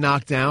about getting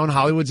knocked down.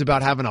 Hollywood's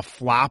about having a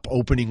flop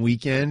opening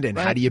weekend, and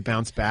how do you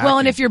bounce back? Well,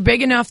 and if you're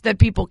big enough that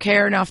people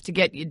care enough to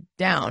get you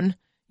down,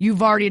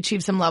 you've already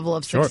achieved some level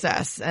of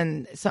success. Sure.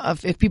 And so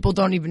if people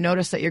don't even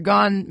notice that you're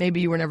gone, maybe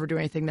you were never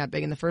doing anything that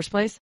big in the first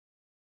place.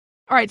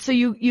 All right, so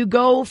you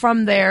go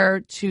from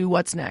there to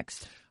what's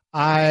next?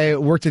 I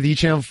worked at the E!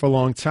 Channel for a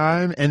long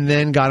time and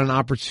then got an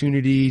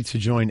opportunity to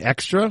join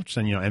Extra, which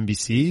is,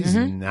 NBC's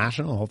and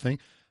National, the whole thing.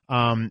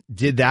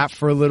 Did that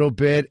for a little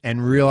bit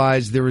and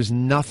realized there was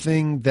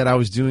nothing that I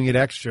was doing at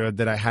Extra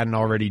that I hadn't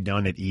already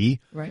done at E!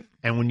 Right.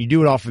 And when you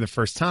do it all for the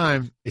first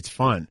time, it's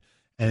fun.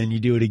 And then you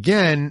do it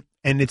again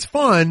and it's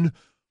fun,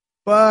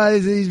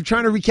 but you're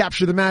trying to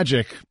recapture the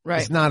magic.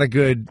 Right. It's not a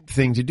good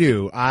thing to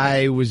do.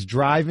 I was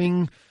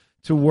driving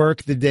to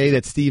work the day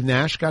that Steve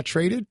Nash got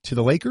traded to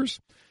the Lakers.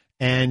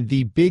 And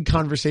the big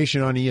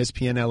conversation on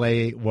ESPN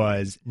LA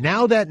was,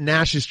 now that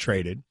Nash is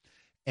traded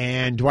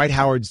and Dwight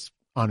Howard's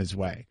on his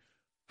way,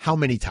 how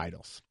many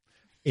titles?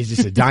 Is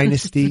this a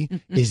dynasty?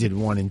 Is it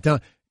one and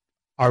done?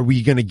 Are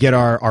we going to get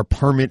our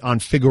permit on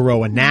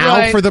Figueroa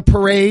now for the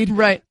parade?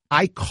 Right.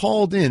 I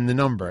called in the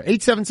number,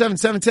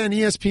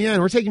 877-710-ESPN.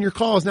 We're taking your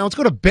calls. Now let's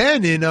go to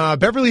Ben in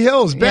Beverly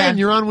Hills. Ben,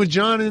 you're on with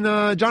John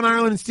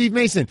Ireland and Steve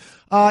Mason.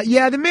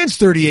 The man's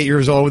 38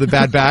 years old with a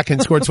bad back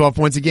and scored 12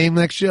 points a game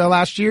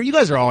last year. You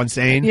guys are all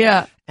insane.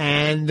 Yeah.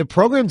 And the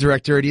program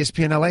director at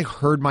ESPN LA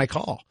heard my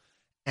call.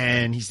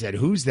 And he said,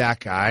 who's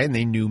that guy? And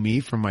they knew me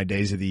from my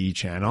days at the E!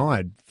 Channel.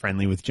 I'm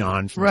friendly with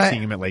John from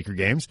seeing him at Laker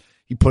games.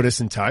 He put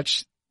us in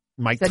touch.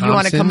 Mike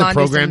Thompson, the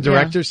program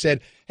director,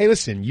 said, hey,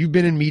 listen, you've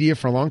been in media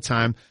for a long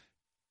time.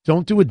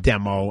 Don't do a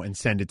demo and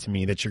send it to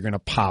me that you're going to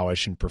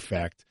polish and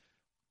perfect.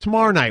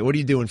 Tomorrow night, what are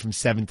you doing from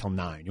 7 till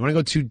 9? You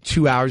want to go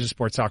 2 hours of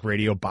sports talk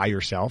radio by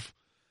yourself?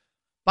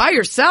 By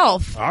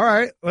yourself? All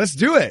right, let's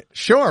do it.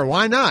 Sure,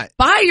 why not?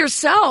 By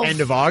yourself? End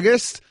of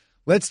August.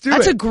 Let's do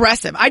That's it.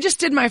 aggressive. I just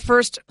did my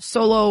first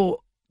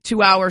solo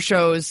 2-hour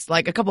shows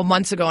like a couple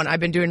months ago, and I've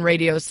been doing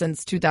radio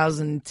since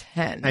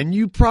 2010. And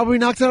you probably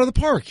knocked it out of the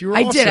park. You were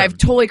I awesome. did. I've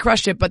totally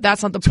crushed it, but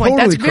that's not the point.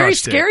 Totally that's very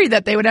crushed it. scary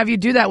that they would have you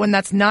do that when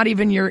that's not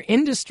even your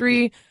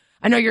industry.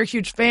 I know you're a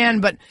huge fan,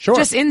 but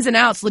just ins and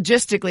outs,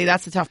 logistically,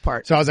 that's the tough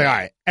part. So I was like, all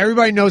right,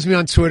 everybody knows me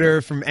on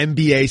Twitter from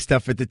NBA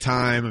stuff at the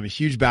time. I'm a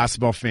huge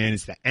basketball fan.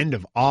 It's the end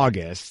of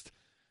August.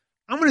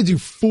 I'm going to do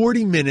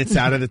 40 minutes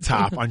out of the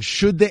top on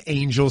should the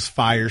Angels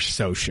fire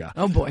Sosha.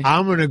 Oh, boy.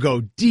 I'm going to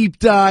go deep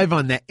dive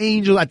on the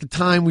Angel. At the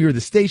time, we were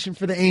the station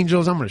for the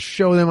Angels. I'm going to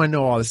show them I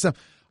know all this stuff.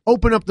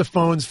 Open up the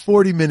phones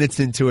 40 minutes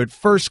into it.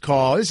 First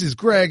call. This is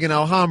Greg in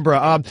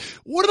Alhambra.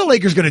 What are the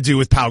Lakers going to do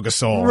with Pau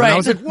Gasol? Right. And I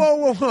was like,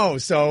 whoa.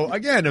 So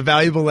again, a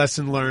valuable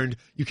lesson learned.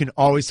 You can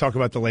always talk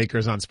about the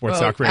Lakers on Sports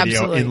Talk Radio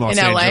absolutely. in Los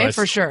in Angeles. LA,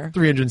 for sure.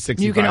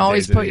 365 You can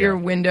always days put of the your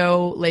year.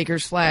 window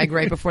Lakers flag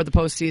right before the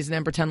postseason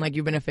and pretend like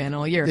you've been a fan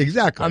all year.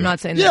 Exactly. I'm not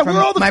saying Yeah, that from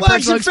we're all the my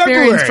flags personal in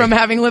experience February. from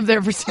having lived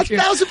there for 6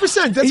 years.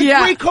 1,000%. That's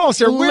a great call,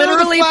 sir. Where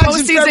Literally, are the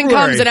flags in postseason February?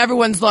 comes and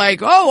everyone's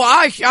like, "Oh,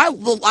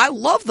 I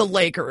love the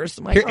Lakers."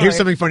 I'm like, Here's all right.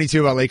 something funny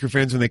too about Laker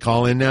fans when they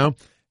call in now.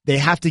 They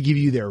have to give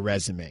you their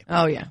resume.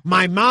 Oh yeah.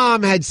 My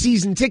mom had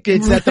season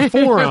tickets at the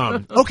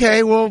Forum.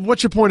 Okay, well,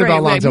 what's your point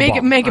about Lonzo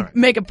Ball?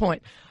 Make a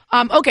point.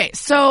 Okay,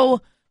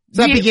 so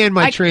that began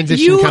my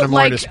transition you, kind of more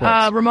like, into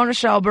sports. Ramona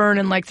Shelburne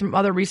and like some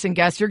other recent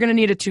guests, you're going to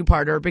need a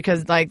two-parter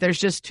because like there's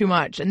just too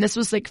much. And this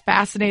was like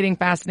fascinating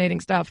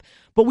stuff.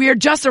 But we are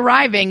just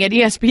arriving at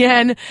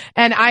ESPN,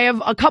 and I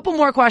have a couple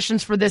more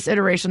questions for this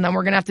iteration. Then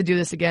we're going to have to do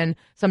this again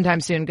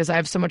sometime soon because I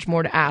have so much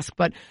more to ask.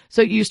 But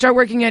so you start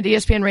working at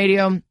ESPN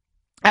Radio.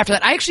 After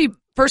that, I actually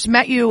first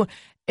met you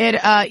at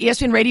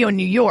ESPN Radio in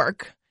New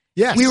York.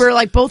 Yes. We were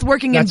like both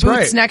working in That's booths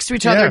right. next to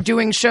each other, Yeah.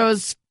 doing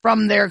shows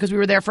from there because we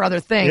were there for other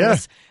things. Yeah.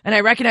 And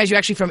I recognize you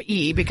actually from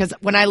E because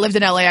when I lived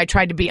in LA, I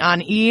tried to be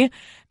on E.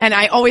 And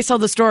I always tell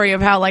the story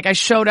of how like I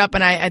showed up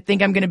and I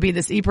think I'm going to be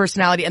this E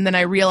personality. And then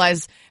I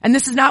realized, and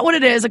this is not what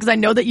it is because I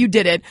know that you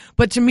did it.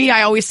 But to me,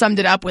 I always summed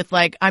it up with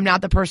like, I'm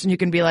not the person who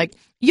can be like,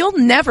 you'll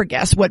never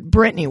guess what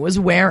Britney was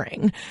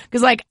wearing.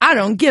 Because like, I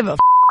don't give a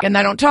and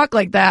I don't talk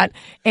like that.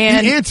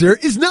 And the answer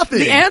is nothing.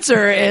 the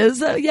answer is,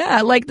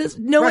 like this,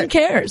 no one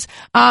cares.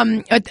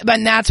 And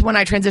that's when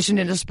I transitioned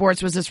into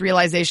sports was this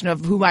realization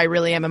of who I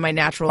really am and my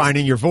natural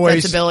Finding your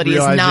voice, sensibility is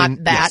realizing-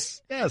 not that.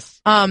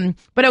 Yes.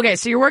 But okay,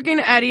 so you're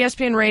working at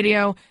ESPN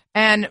Radio,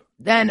 and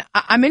then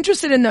I'm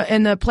interested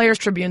in the Players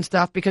Tribune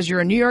stuff because you're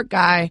a New York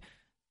guy,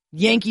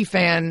 Yankee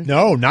fan.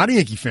 No, not a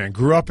Yankee fan.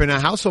 Grew up in a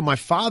household. My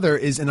father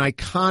is an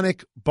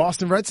iconic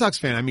Boston Red Sox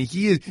fan. I mean,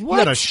 he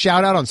got a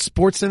shout out on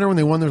SportsCenter when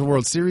they won the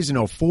World Series in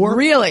 04.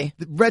 Really?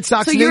 The Red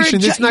Sox So you're Nation.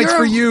 a- This night's you're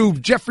for a- you.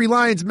 Jeffrey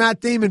Lyons,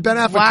 Matt Damon, Ben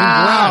Affleck.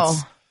 Wow.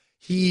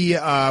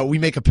 Congrats. We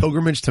make a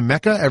pilgrimage to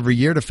Mecca every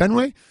year to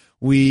Fenway.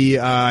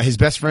 His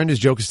best friend is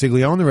Joe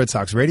Castiglione, the Red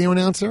Sox radio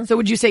announcer. So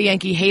would you say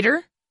Yankee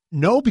hater?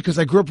 No, because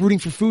I grew up rooting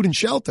for food and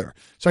shelter.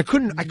 So I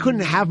couldn't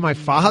have my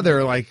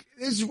father like,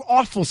 this is an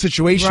awful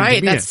situation to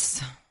Right. be in.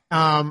 That's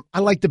I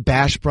liked the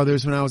Bash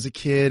Brothers when I was a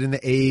kid and the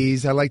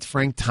A's. I liked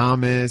Frank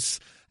Thomas.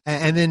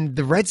 And then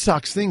the Red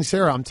Sox thing,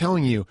 Sarah, I'm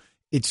telling you,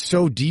 it's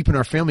so deep in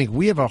our family.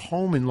 We have a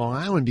home in Long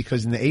Island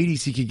because in the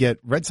 80s he could get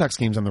Red Sox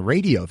games on the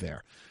radio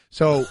there.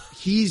 So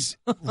he's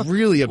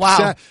really upset.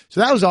 Wow. So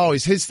that was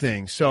always his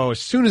thing. So as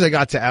soon as I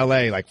got to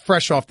LA, like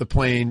fresh off the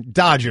plane,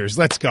 Dodgers,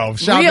 let's go.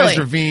 Chavez Really?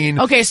 Ravine.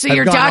 Okay, so I've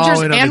you're gone all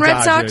Dodgers in on and the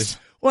Red Dodgers.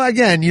 Sox? Well,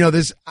 again,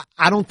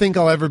 I don't think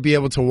I'll ever be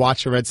able to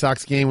watch a Red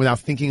Sox game without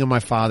thinking of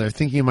my father,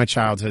 thinking of my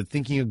childhood,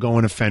 thinking of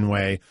going to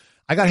Fenway.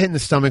 I got hit in the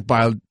stomach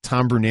by a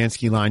Tom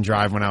Brunansky line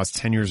drive when I was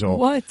 10 years old.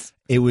 what?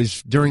 It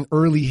was during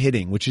early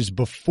hitting, which is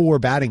before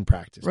batting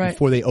practice, Right.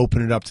 before they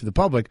open it up to the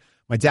public.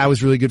 My dad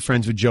was really good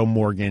friends with Joe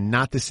Morgan,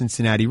 not the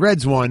Cincinnati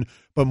Reds one,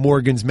 but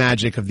Morgan's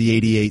magic of the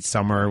 88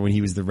 summer when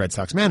he was the Red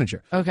Sox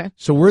manager. Okay.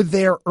 So we're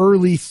there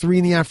early,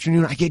 3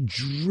 p.m. I get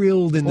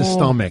drilled in the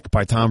stomach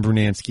by Tom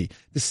Brunansky.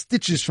 The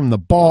stitches from the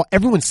ball.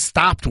 Everyone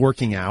stopped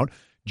working out.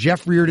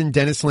 Jeff Reardon,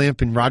 Dennis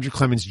Lamp, and Roger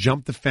Clemens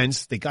jumped the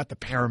fence. They got the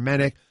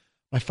paramedic.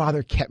 My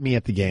father kept me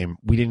at the game.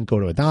 We didn't go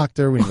to a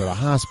doctor. We didn't go to a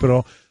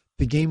hospital.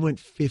 The game went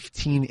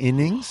 15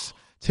 innings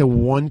till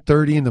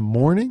 1:30 in the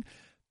morning.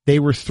 They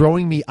were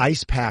throwing me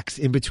ice packs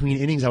in between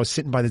innings. I was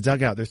sitting by the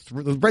dugout.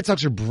 The Red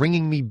Sox are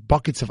bringing me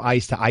buckets of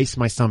ice to ice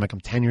my stomach.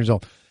 I'm 10 years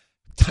old.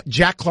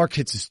 Jack Clark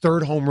hits his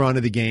third home run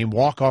of the game,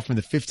 walk off in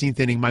the 15th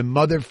inning. My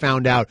mother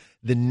found out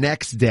the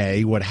next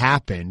day what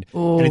happened.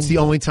 Ooh. And it's the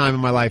only time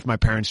in my life my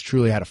parents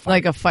truly had a fight.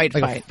 Like a fight.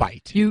 A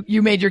fight.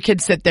 You made your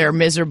kids sit there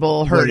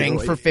miserable, hurting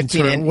What- for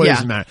 15 what minutes.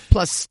 does it matter?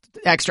 Plus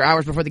extra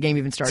hours before the game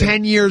even started.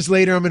 10 years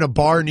later, I'm in a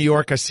bar in New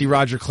York. I see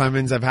Roger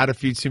Clemens. I've had a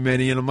few too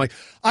many. And I'm like,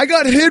 I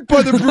got hit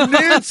by the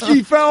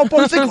Brunansky foul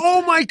ball. It's like,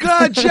 oh my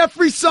God,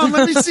 Jeffrey's son,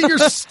 let me see your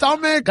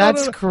stomach.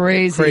 That's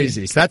crazy.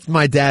 Crazy. So that's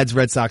my dad's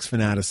Red Sox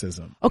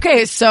fanaticism.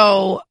 Okay,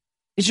 so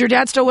is your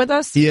dad still with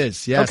us? He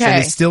is, yes. Okay.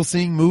 And he's still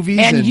seeing movies.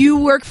 And you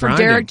work for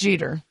grinding. Derek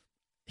Jeter.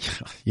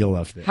 You'll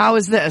love this. How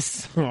is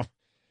this?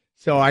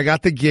 So I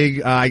got the gig.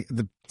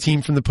 The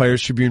team from the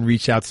Players Tribune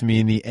reached out to me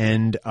in the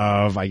end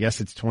of, I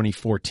guess it's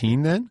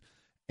 2014 then,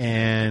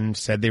 and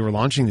said they were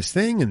launching this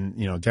thing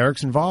and,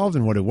 Derek's involved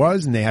and what it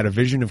was. And they had a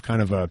vision of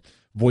kind of a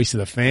voice of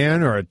the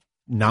fan or a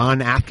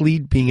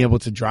non-athlete being able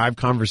to drive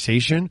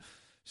conversation.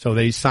 So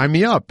they signed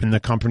me up, and the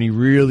company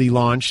really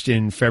launched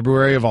in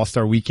February of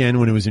All-Star Weekend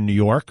when it was in New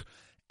York.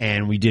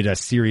 And we did a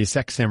Sirius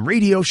XM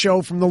radio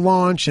show from the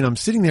launch, and I'm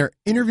sitting there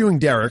interviewing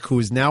Derek, who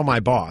is now my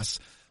boss.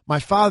 My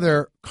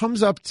father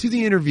comes up to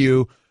the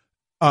interview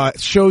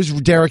shows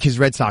Derek his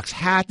Red Sox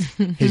hat,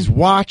 his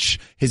watch,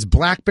 his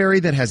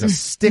BlackBerry that has a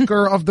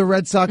sticker of the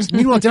Red Sox.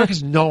 Meanwhile, Derek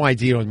has no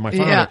idea what my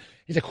father. Yeah.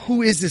 He's like,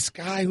 who is this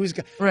guy? Who's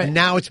guy? Right. And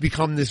now it's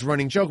become this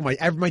running joke. My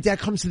dad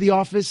comes to the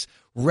office,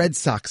 Red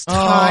Sox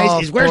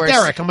ties. Of Where's course.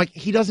 Derek? I'm like,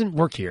 he doesn't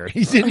work here.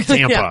 He's in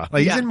Tampa. Yeah.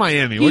 He's in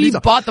Miami. He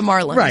bought the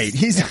Marlins.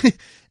 Right.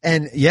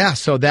 And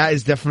so that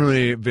has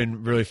definitely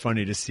been really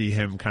funny to see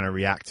him kind of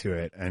react to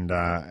it. And,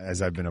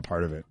 as I've been a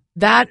part of it.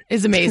 That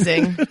is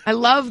amazing. I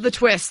love the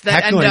twists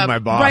that Heckling end up. my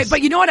boss. Right,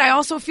 but you know what? I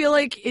also feel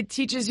like it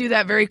teaches you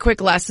that very quick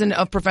lesson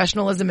of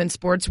professionalism in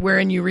sports,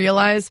 wherein you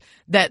realize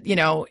that,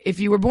 if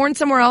you were born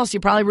somewhere else,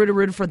 you probably would have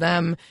rooted for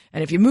them.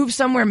 And if you move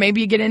somewhere,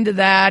 maybe you get into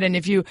that. And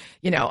if you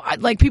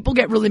like, people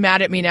get really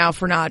mad at me now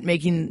for not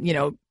making,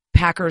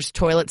 Packers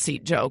toilet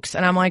seat jokes.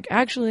 And I'm like,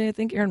 actually, I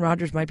think Aaron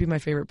Rodgers might be my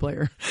favorite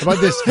player. How about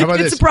this?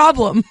 It's a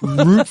problem.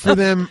 root for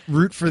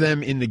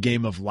them in the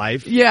game of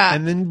life. Yeah.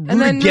 And then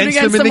root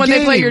against them them in when the game.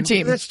 they play your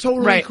team. That's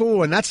totally right.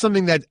 cool. And that's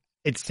something that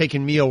it's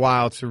taken me a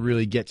while to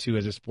really get to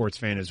as a sports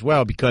fan as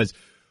well, because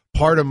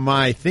part of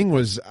my thing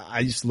was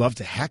I just love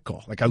to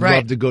heckle. Like I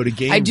love to go to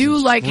games. I do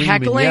and like scream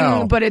heckling, and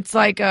yell. but it's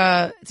like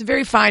it's a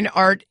very fine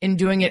art in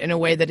doing it in a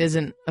way that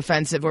isn't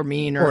offensive or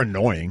mean or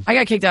annoying. I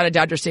got kicked out of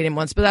Dodger Stadium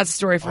once, but that's a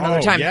story for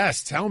another time.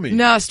 Yes, tell me.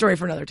 No, story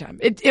for another time.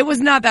 It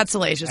was not that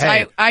salacious.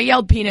 Hey. I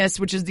yelled penis,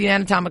 which is the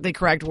anatomically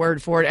correct word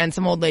for it, and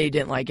some old lady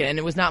didn't like it, and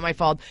it was not my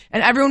fault.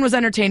 And everyone was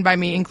entertained by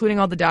me, including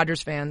all the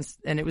Dodgers fans,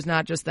 and it was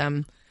not just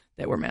them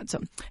that were mad.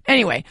 So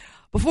anyway,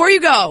 before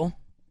you go,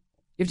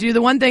 you have to do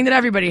the one thing that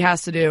everybody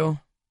has to do.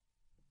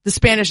 The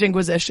Spanish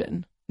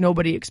Inquisition.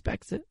 Nobody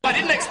expects it. I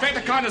didn't expect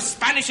a kind of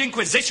Spanish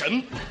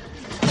Inquisition.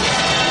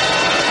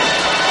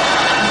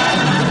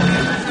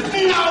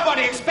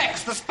 Nobody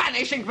expects the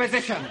Spanish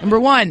Inquisition. Number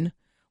one,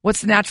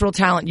 what's the natural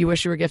talent you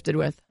wish you were gifted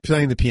with?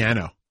 Playing the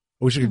piano.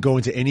 I wish I could go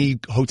into any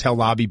hotel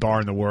lobby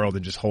bar in the world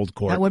and just hold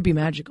court. That would be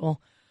magical.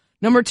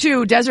 Number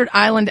two, Desert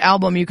Island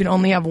album. You can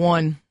only have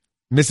one.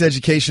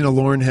 Miseducation of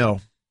Lauryn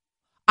Hill.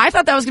 I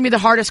thought that was going to be the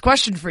hardest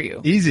question for you.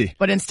 Easy.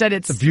 But instead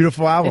it's a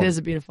beautiful album. It is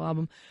a beautiful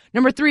album.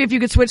 Number three, if you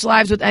could switch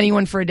lives with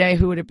anyone for a day,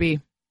 who would it be?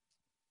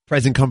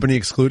 Present company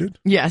excluded?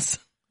 Yes.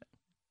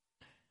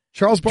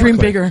 Charles Barkley.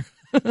 Dream bigger.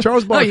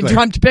 Charles Barkley. Oh, you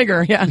dreamt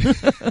bigger, yeah.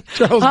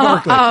 Charles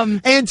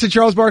Barkley. And to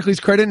Charles Barkley's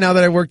credit, now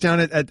that I work down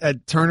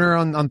at Turner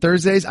on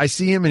Thursdays, I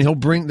see him and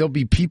there'll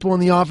be people in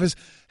the office.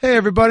 Hey,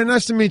 everybody,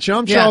 nice to meet you.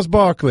 I'm Charles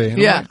Barkley.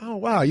 And I'm like, oh,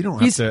 wow, you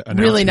don't have to announce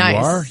really who nice.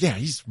 you are. Yeah,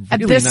 he's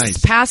really at this nice.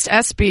 past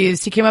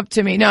ESPYs, he came up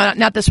to me. No,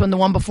 not this one, the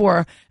one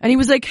before. And he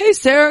was like, hey,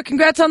 Sarah,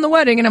 congrats on the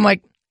wedding. And I'm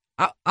like,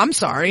 I'm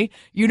sorry.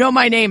 You know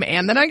my name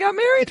and then I got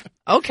married?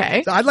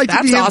 Okay. So I'd like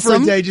to be in for a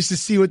day just to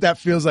see what that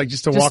feels like,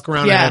 just to walk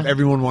around and have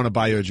everyone want to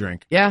buy you a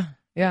drink. Yeah,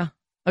 yeah.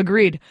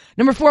 Agreed.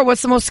 Number four,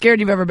 what's the most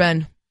scared you've ever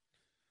been?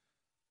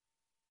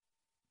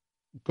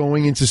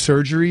 Going into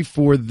surgery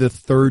for the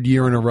third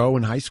year in a row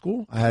in high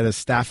school. I had a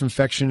staph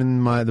infection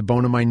in the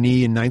bone of my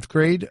knee in 9th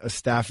grade, a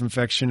staph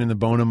infection in the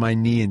bone of my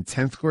knee in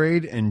 10th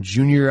grade, and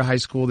junior year of high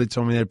school, they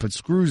told me they'd put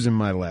screws in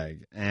my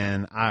leg,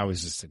 and I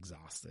was just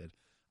exhausted.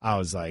 I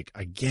was like,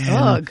 again.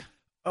 Ugh.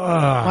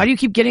 Why do you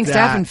keep getting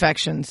staph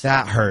infections?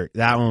 That hurt.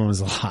 That one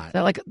was a lot.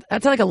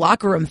 That's like a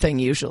locker room thing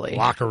usually.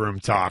 Locker room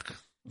talk.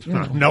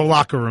 No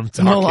locker room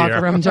talk. No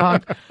locker room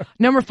talk.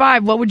 Number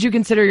five, what would you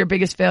consider your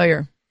biggest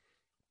failure?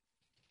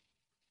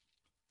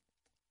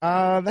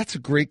 That's a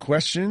great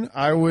question.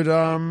 I would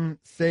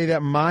say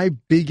that my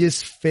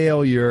biggest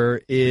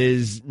failure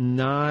is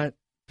not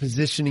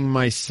positioning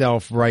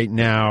myself right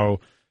now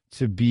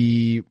to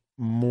be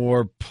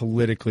more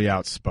politically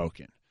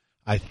outspoken.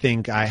 I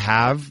think I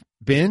have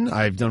been.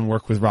 I've done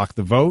work with Rock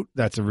the Vote.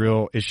 That's a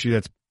real issue.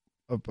 That's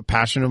a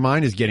passion of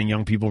mine, is getting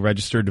young people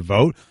registered to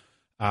vote.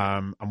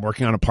 I'm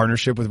working on a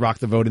partnership with Rock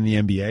the Vote in the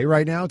NBA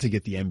right now to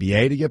get the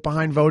NBA to get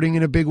behind voting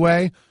in a big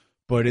way.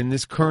 But in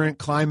this current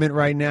climate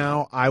right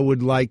now, I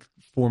would like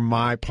for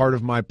my part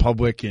of my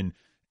public and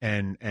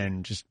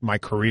just my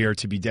career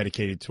to be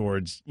dedicated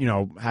towards,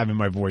 having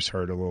my voice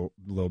heard a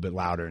little bit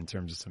louder in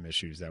terms of some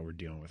issues that we're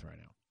dealing with right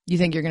now. You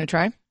think you're going to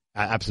try?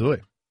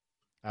 Absolutely.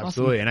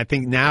 Awesome. And I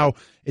think now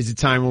is the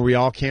time where we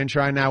all can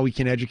try. Now we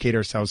can educate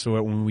ourselves so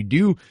that when we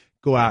do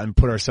go out and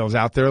put ourselves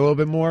out there a little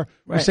bit more,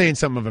 we're saying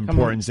something of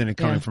importance and it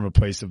coming from a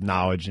place of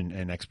knowledge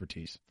and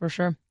expertise. For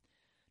sure.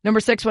 Number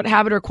six, what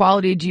habit or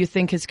quality do you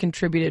think has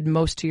contributed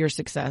most to your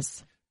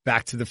success?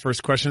 Back to the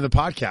first question of the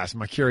podcast,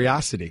 my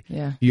curiosity.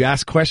 Yeah. You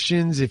ask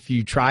questions, if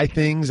you try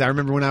things. I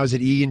remember when I was at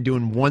E and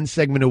doing one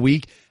segment a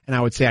week, and I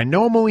would say, I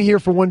know I'm only here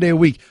for one day a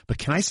week, but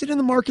can I sit in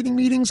the marketing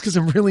meetings? Because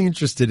I'm really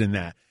interested in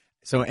that.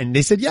 So, and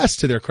they said yes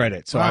to their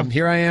credit. So wow.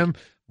 I am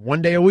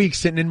one day a week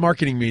sitting in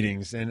marketing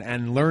meetings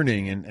and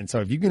learning. And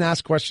so if you can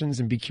ask questions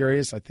and be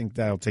curious, I think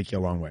that'll take you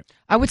a long way.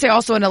 I would say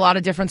also in a lot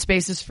of different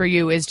spaces for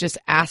you is just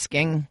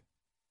asking.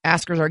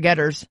 Askers are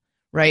getters,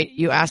 right?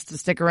 You ask to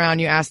stick around,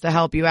 you ask to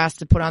help, you ask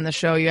to put on the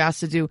show, you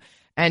ask to do,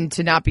 and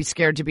to not be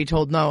scared to be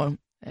told no.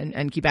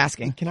 and keep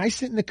asking. Can I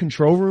sit in the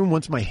control room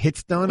once my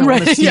hit's done? I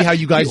want to see how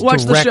you guys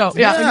watch direct. the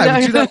show. I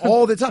would do that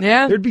all the time.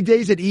 Yeah. There'd be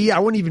days at E I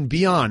wouldn't even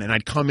be on, and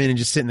I'd come in and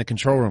just sit in the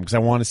control room because I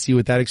want to see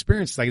what that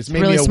experience is like. It's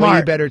made really me a smart.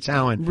 way better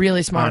talent.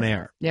 Really smart on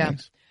air. Yeah.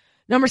 Thanks.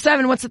 Number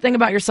 7, what's the thing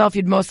about yourself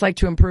you'd most like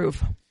to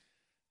improve?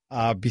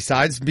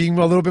 Besides being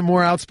a little bit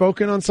more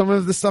outspoken on some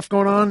of the stuff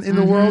going on in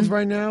the world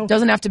right now.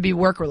 Doesn't have to be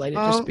work related.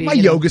 Just be my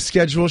yoga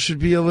schedule should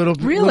be a little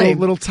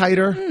little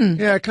tighter.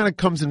 Yeah, it kind of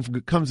comes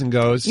and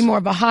goes. You more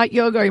of a hot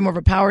yoga or you more of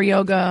a power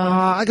yoga?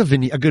 Like a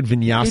good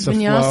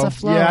vinyasa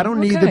flow. Yeah, I don't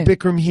need the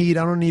Bikram heat.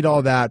 I don't need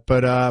all that.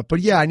 But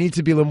yeah, I need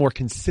to be a little more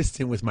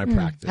consistent with my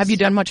practice. Have you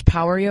done much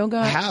power yoga?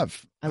 I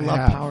have. I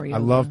love power yoga. I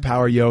love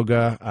power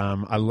yoga.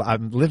 I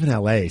live in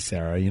LA,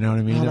 Sarah. You know what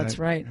I mean? Oh, that's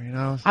right. You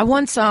know, I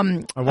once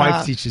my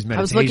wife teaches meditation.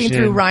 I was looking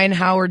through Ryan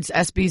Howard's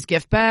SB's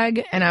gift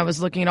bag, and I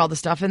was looking at all the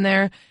stuff in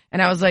there,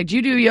 and I was like, "Do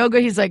you do yoga?"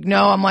 He's like,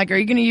 "No." I'm like, "Are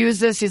you going to use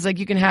this?" He's like,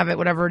 "You can have it,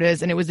 whatever it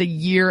is." And it was a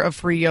year of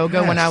free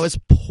yoga when I was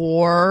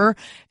poor,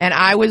 and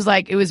I was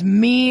like, it was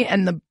me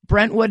and the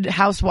Brentwood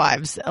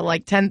housewives at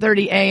like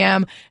 10:30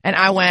 a.m. and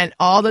I went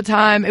all the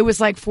time. It was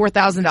like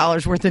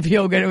 $4,000 worth of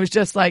yoga, and it was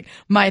just like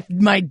my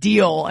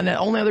deal. And the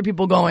only other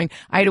people going,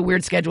 I had a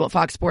weird schedule at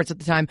Fox Sports at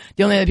the time.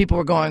 The only other people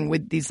were going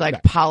with these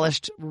like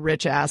polished,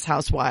 rich ass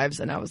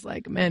housewives, and I was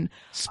like, man,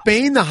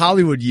 Spain, the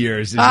Hollywood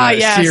years is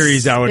a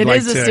series I would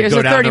like to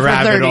go down the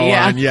rabbit hole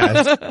on.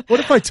 Yes. What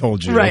if I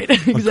told you? Right.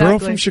 Exactly. A girl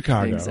from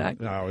Chicago.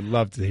 Exactly. I would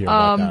love to hear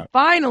about that.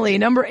 Finally,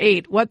 number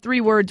 8. What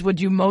 3 words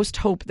would you most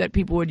hope that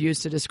people would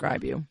use to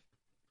describe you?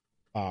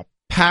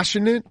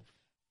 Passionate,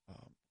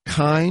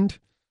 kind,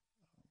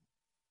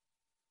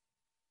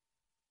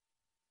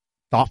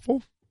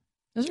 thoughtful.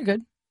 Those are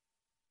good.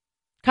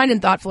 Kind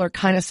and thoughtful are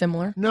kind of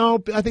similar.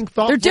 No, I think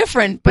thoughtful. They're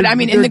different, but I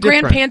mean, in the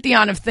grand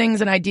pantheon of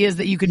things and ideas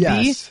that you could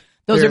be,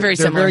 those are very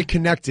similar. They're very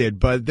connected,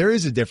 but there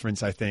is a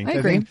difference, I think. I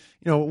agree.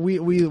 Think,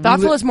 we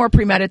thoughtful is more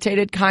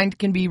premeditated. Kind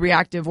can be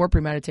reactive or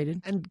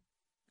premeditated. And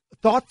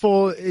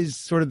thoughtful is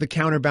sort of the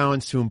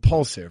counterbalance to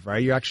impulsive,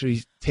 right? You're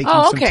actually taking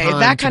some time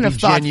that to kind be of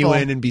thoughtful.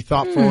 genuine and be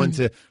thoughtful and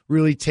to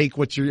really take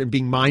what you're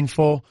being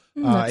mindful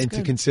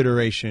into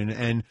consideration.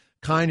 And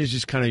kind is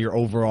just kind of your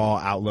overall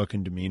outlook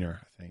and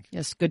demeanor, I think.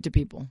 Yes, good to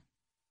people.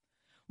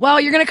 Well,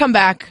 you're going to come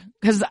back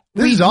because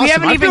we awesome.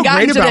 haven't even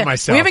gotten to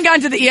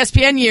the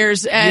ESPN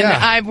years,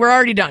 and we're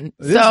already done.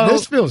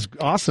 This feels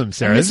awesome,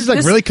 Sarah. This is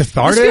like really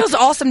cathartic. This feels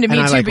awesome to me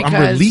too because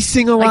I'm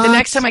releasing a lot. Like the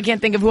next time I can't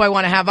think of who I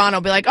want to have on,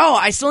 I'll be like, oh,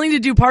 I still need to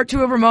do part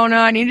 2 of Ramona.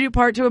 I need to do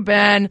part 2 of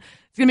Ben.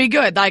 It's gonna be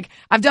good. Like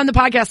I've done the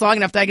podcast long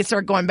enough that I can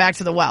start going back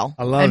to the well.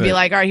 I love and it. be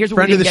like, all right, here's what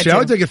friend we of the need to show.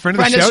 get to. Take a friend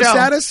of the show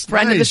status.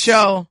 Friend of the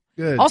show.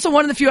 Good. Also,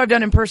 one of the few I've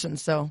done in person,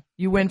 so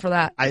you win for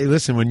that.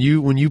 Listen, when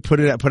you put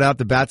out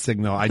the bat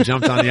signal, I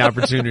jumped on the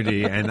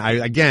opportunity, and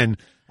I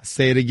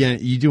say it again.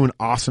 You do an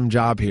awesome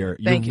job here.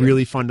 You're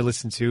really fun to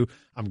listen to.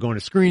 I'm going to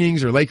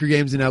screenings or Laker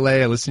games in LA.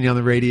 I listen to you on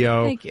the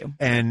radio. Thank you.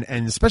 And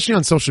especially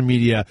on social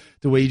media,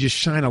 the way you just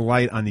shine a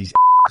light on these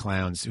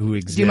clowns who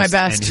exist do my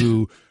best. and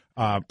who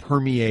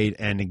permeate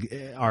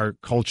and our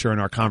culture and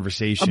our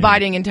conversation.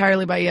 Abiding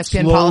entirely by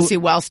ESPN policy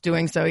whilst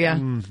doing so, yeah.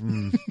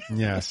 Mm-hmm.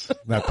 Yes,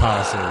 that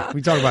policy. Can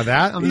we talk about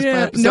that on this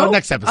episode?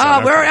 Next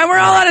episode. We're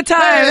all out of time.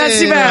 That's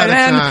too bad,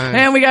 man.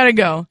 And we gotta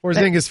go.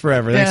 Porzingis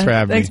forever. Thanks for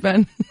having me. Thanks,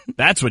 Ben.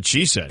 That's what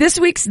she said. This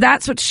week's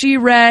That's What She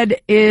Read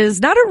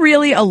is not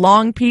really a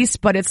long piece,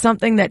 but it's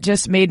something that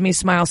just made me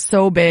smile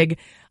so big.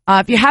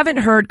 If you haven't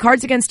heard,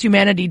 Cards Against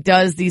Humanity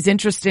does these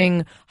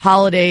interesting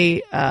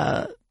holiday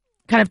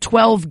kind of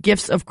 12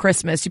 gifts of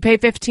Christmas. You pay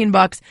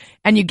 $15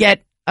 and you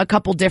get a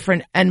couple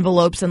different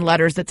envelopes and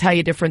letters that tell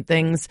you different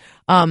things.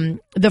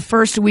 The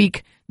first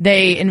week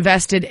they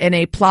invested in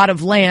a plot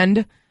of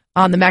land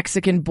on the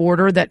Mexican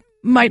border that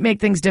might make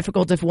things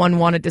difficult if one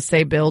wanted to,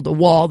 say, build a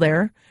wall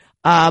there.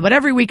 But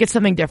every week it's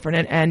something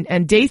different.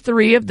 And day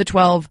 3 of the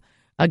 12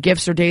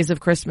 gifts or days of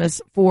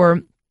Christmas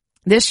for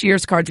this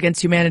year's Cards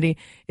Against Humanity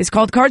is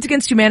called Cards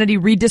Against Humanity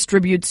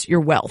Redistributes Your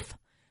Wealth.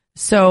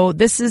 So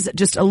this is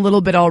just a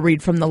little bit I'll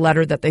read from the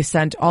letter that they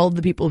sent all of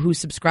the people who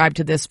subscribe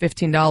to this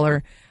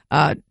 $15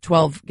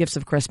 12 gifts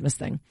of Christmas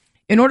thing.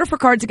 In order for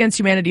Cards Against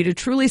Humanity to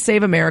truly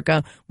save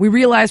America, we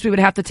realized we would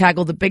have to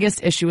tackle the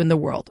biggest issue in the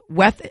world,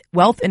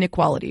 wealth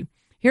inequality.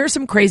 Here are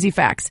some crazy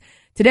facts.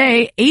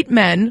 Today, 8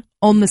 men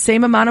own the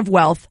same amount of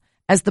wealth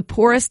as the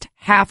poorest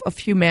half of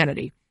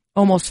humanity,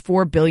 almost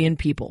 4 billion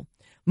people.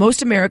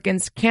 Most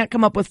Americans can't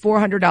come up with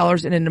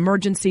 $400 in an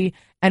emergency,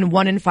 and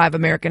 1 in 5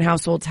 American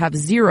households have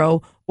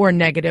zero or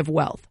negative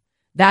wealth.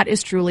 That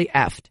is truly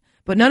effed.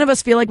 But none of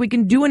us feel like we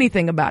can do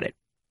anything about it.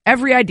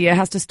 Every idea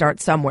has to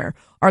start somewhere.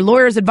 Our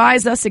lawyers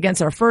advise us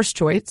against our first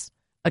choice,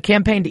 a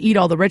campaign to eat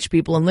all the rich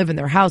people and live in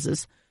their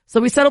houses.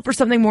 So we settled for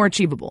something more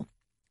achievable.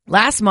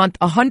 Last month,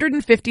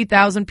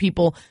 150,000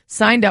 people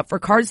signed up for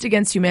Cards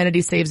Against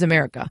Humanity Saves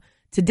America.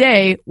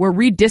 Today, we're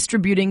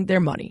redistributing their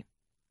money.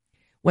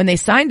 When they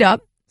signed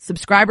up,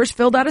 subscribers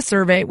filled out a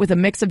survey with a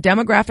mix of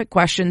demographic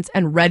questions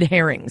and red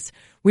herrings.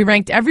 We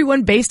ranked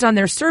everyone based on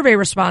their survey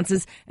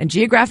responses and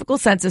geographical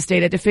census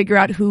data to figure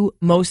out who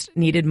most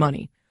needed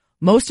money.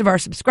 Most of our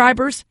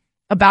subscribers,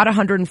 about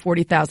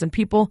 140,000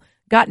 people,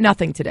 got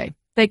nothing today.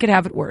 They could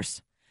have it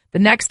worse. The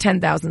next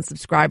 10,000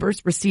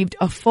 subscribers received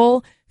a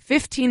full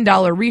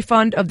 $15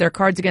 refund of their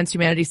Cards Against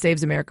Humanity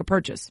Saves America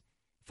purchase.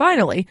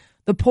 Finally,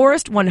 the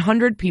poorest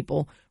 100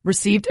 people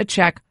received a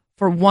check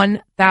for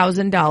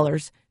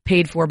 $1,000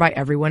 paid for by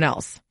everyone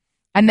else.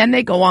 And then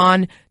they go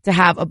on to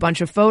have a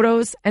bunch of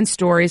photos and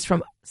stories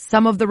from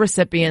some of the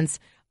recipients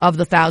of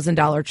the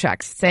 $1,000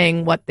 checks,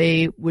 saying what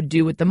they would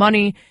do with the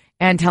money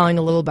and telling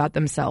a little about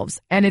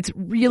themselves. And it's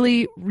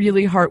really,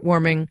 really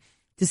heartwarming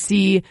to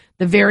see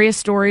the various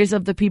stories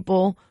of the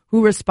people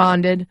who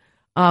responded,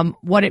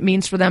 what it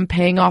means for them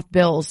paying off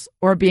bills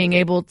or being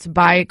able to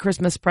buy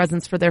Christmas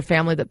presents for their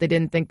family that they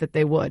didn't think that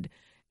they would.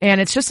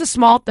 And it's just a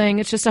small thing.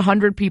 It's just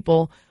 100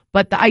 people.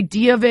 But the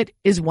idea of it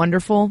is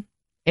wonderful.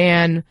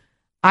 And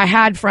I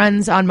had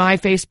friends on my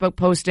Facebook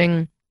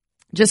posting,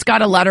 just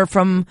got a letter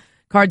from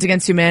Cards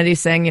Against Humanity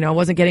saying, I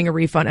wasn't getting a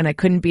refund and I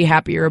couldn't be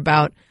happier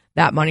about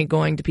that money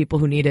going to people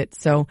who need it.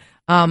 So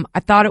I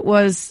thought it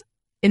was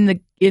in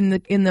the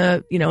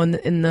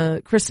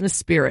Christmas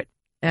spirit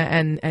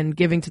and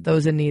giving to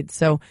those in need.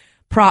 So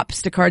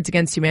props to Cards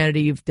Against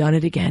Humanity. You've done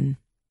it again.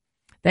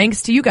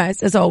 Thanks to you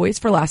guys, as always,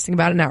 for lasting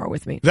about an hour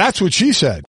with me. That's what she said.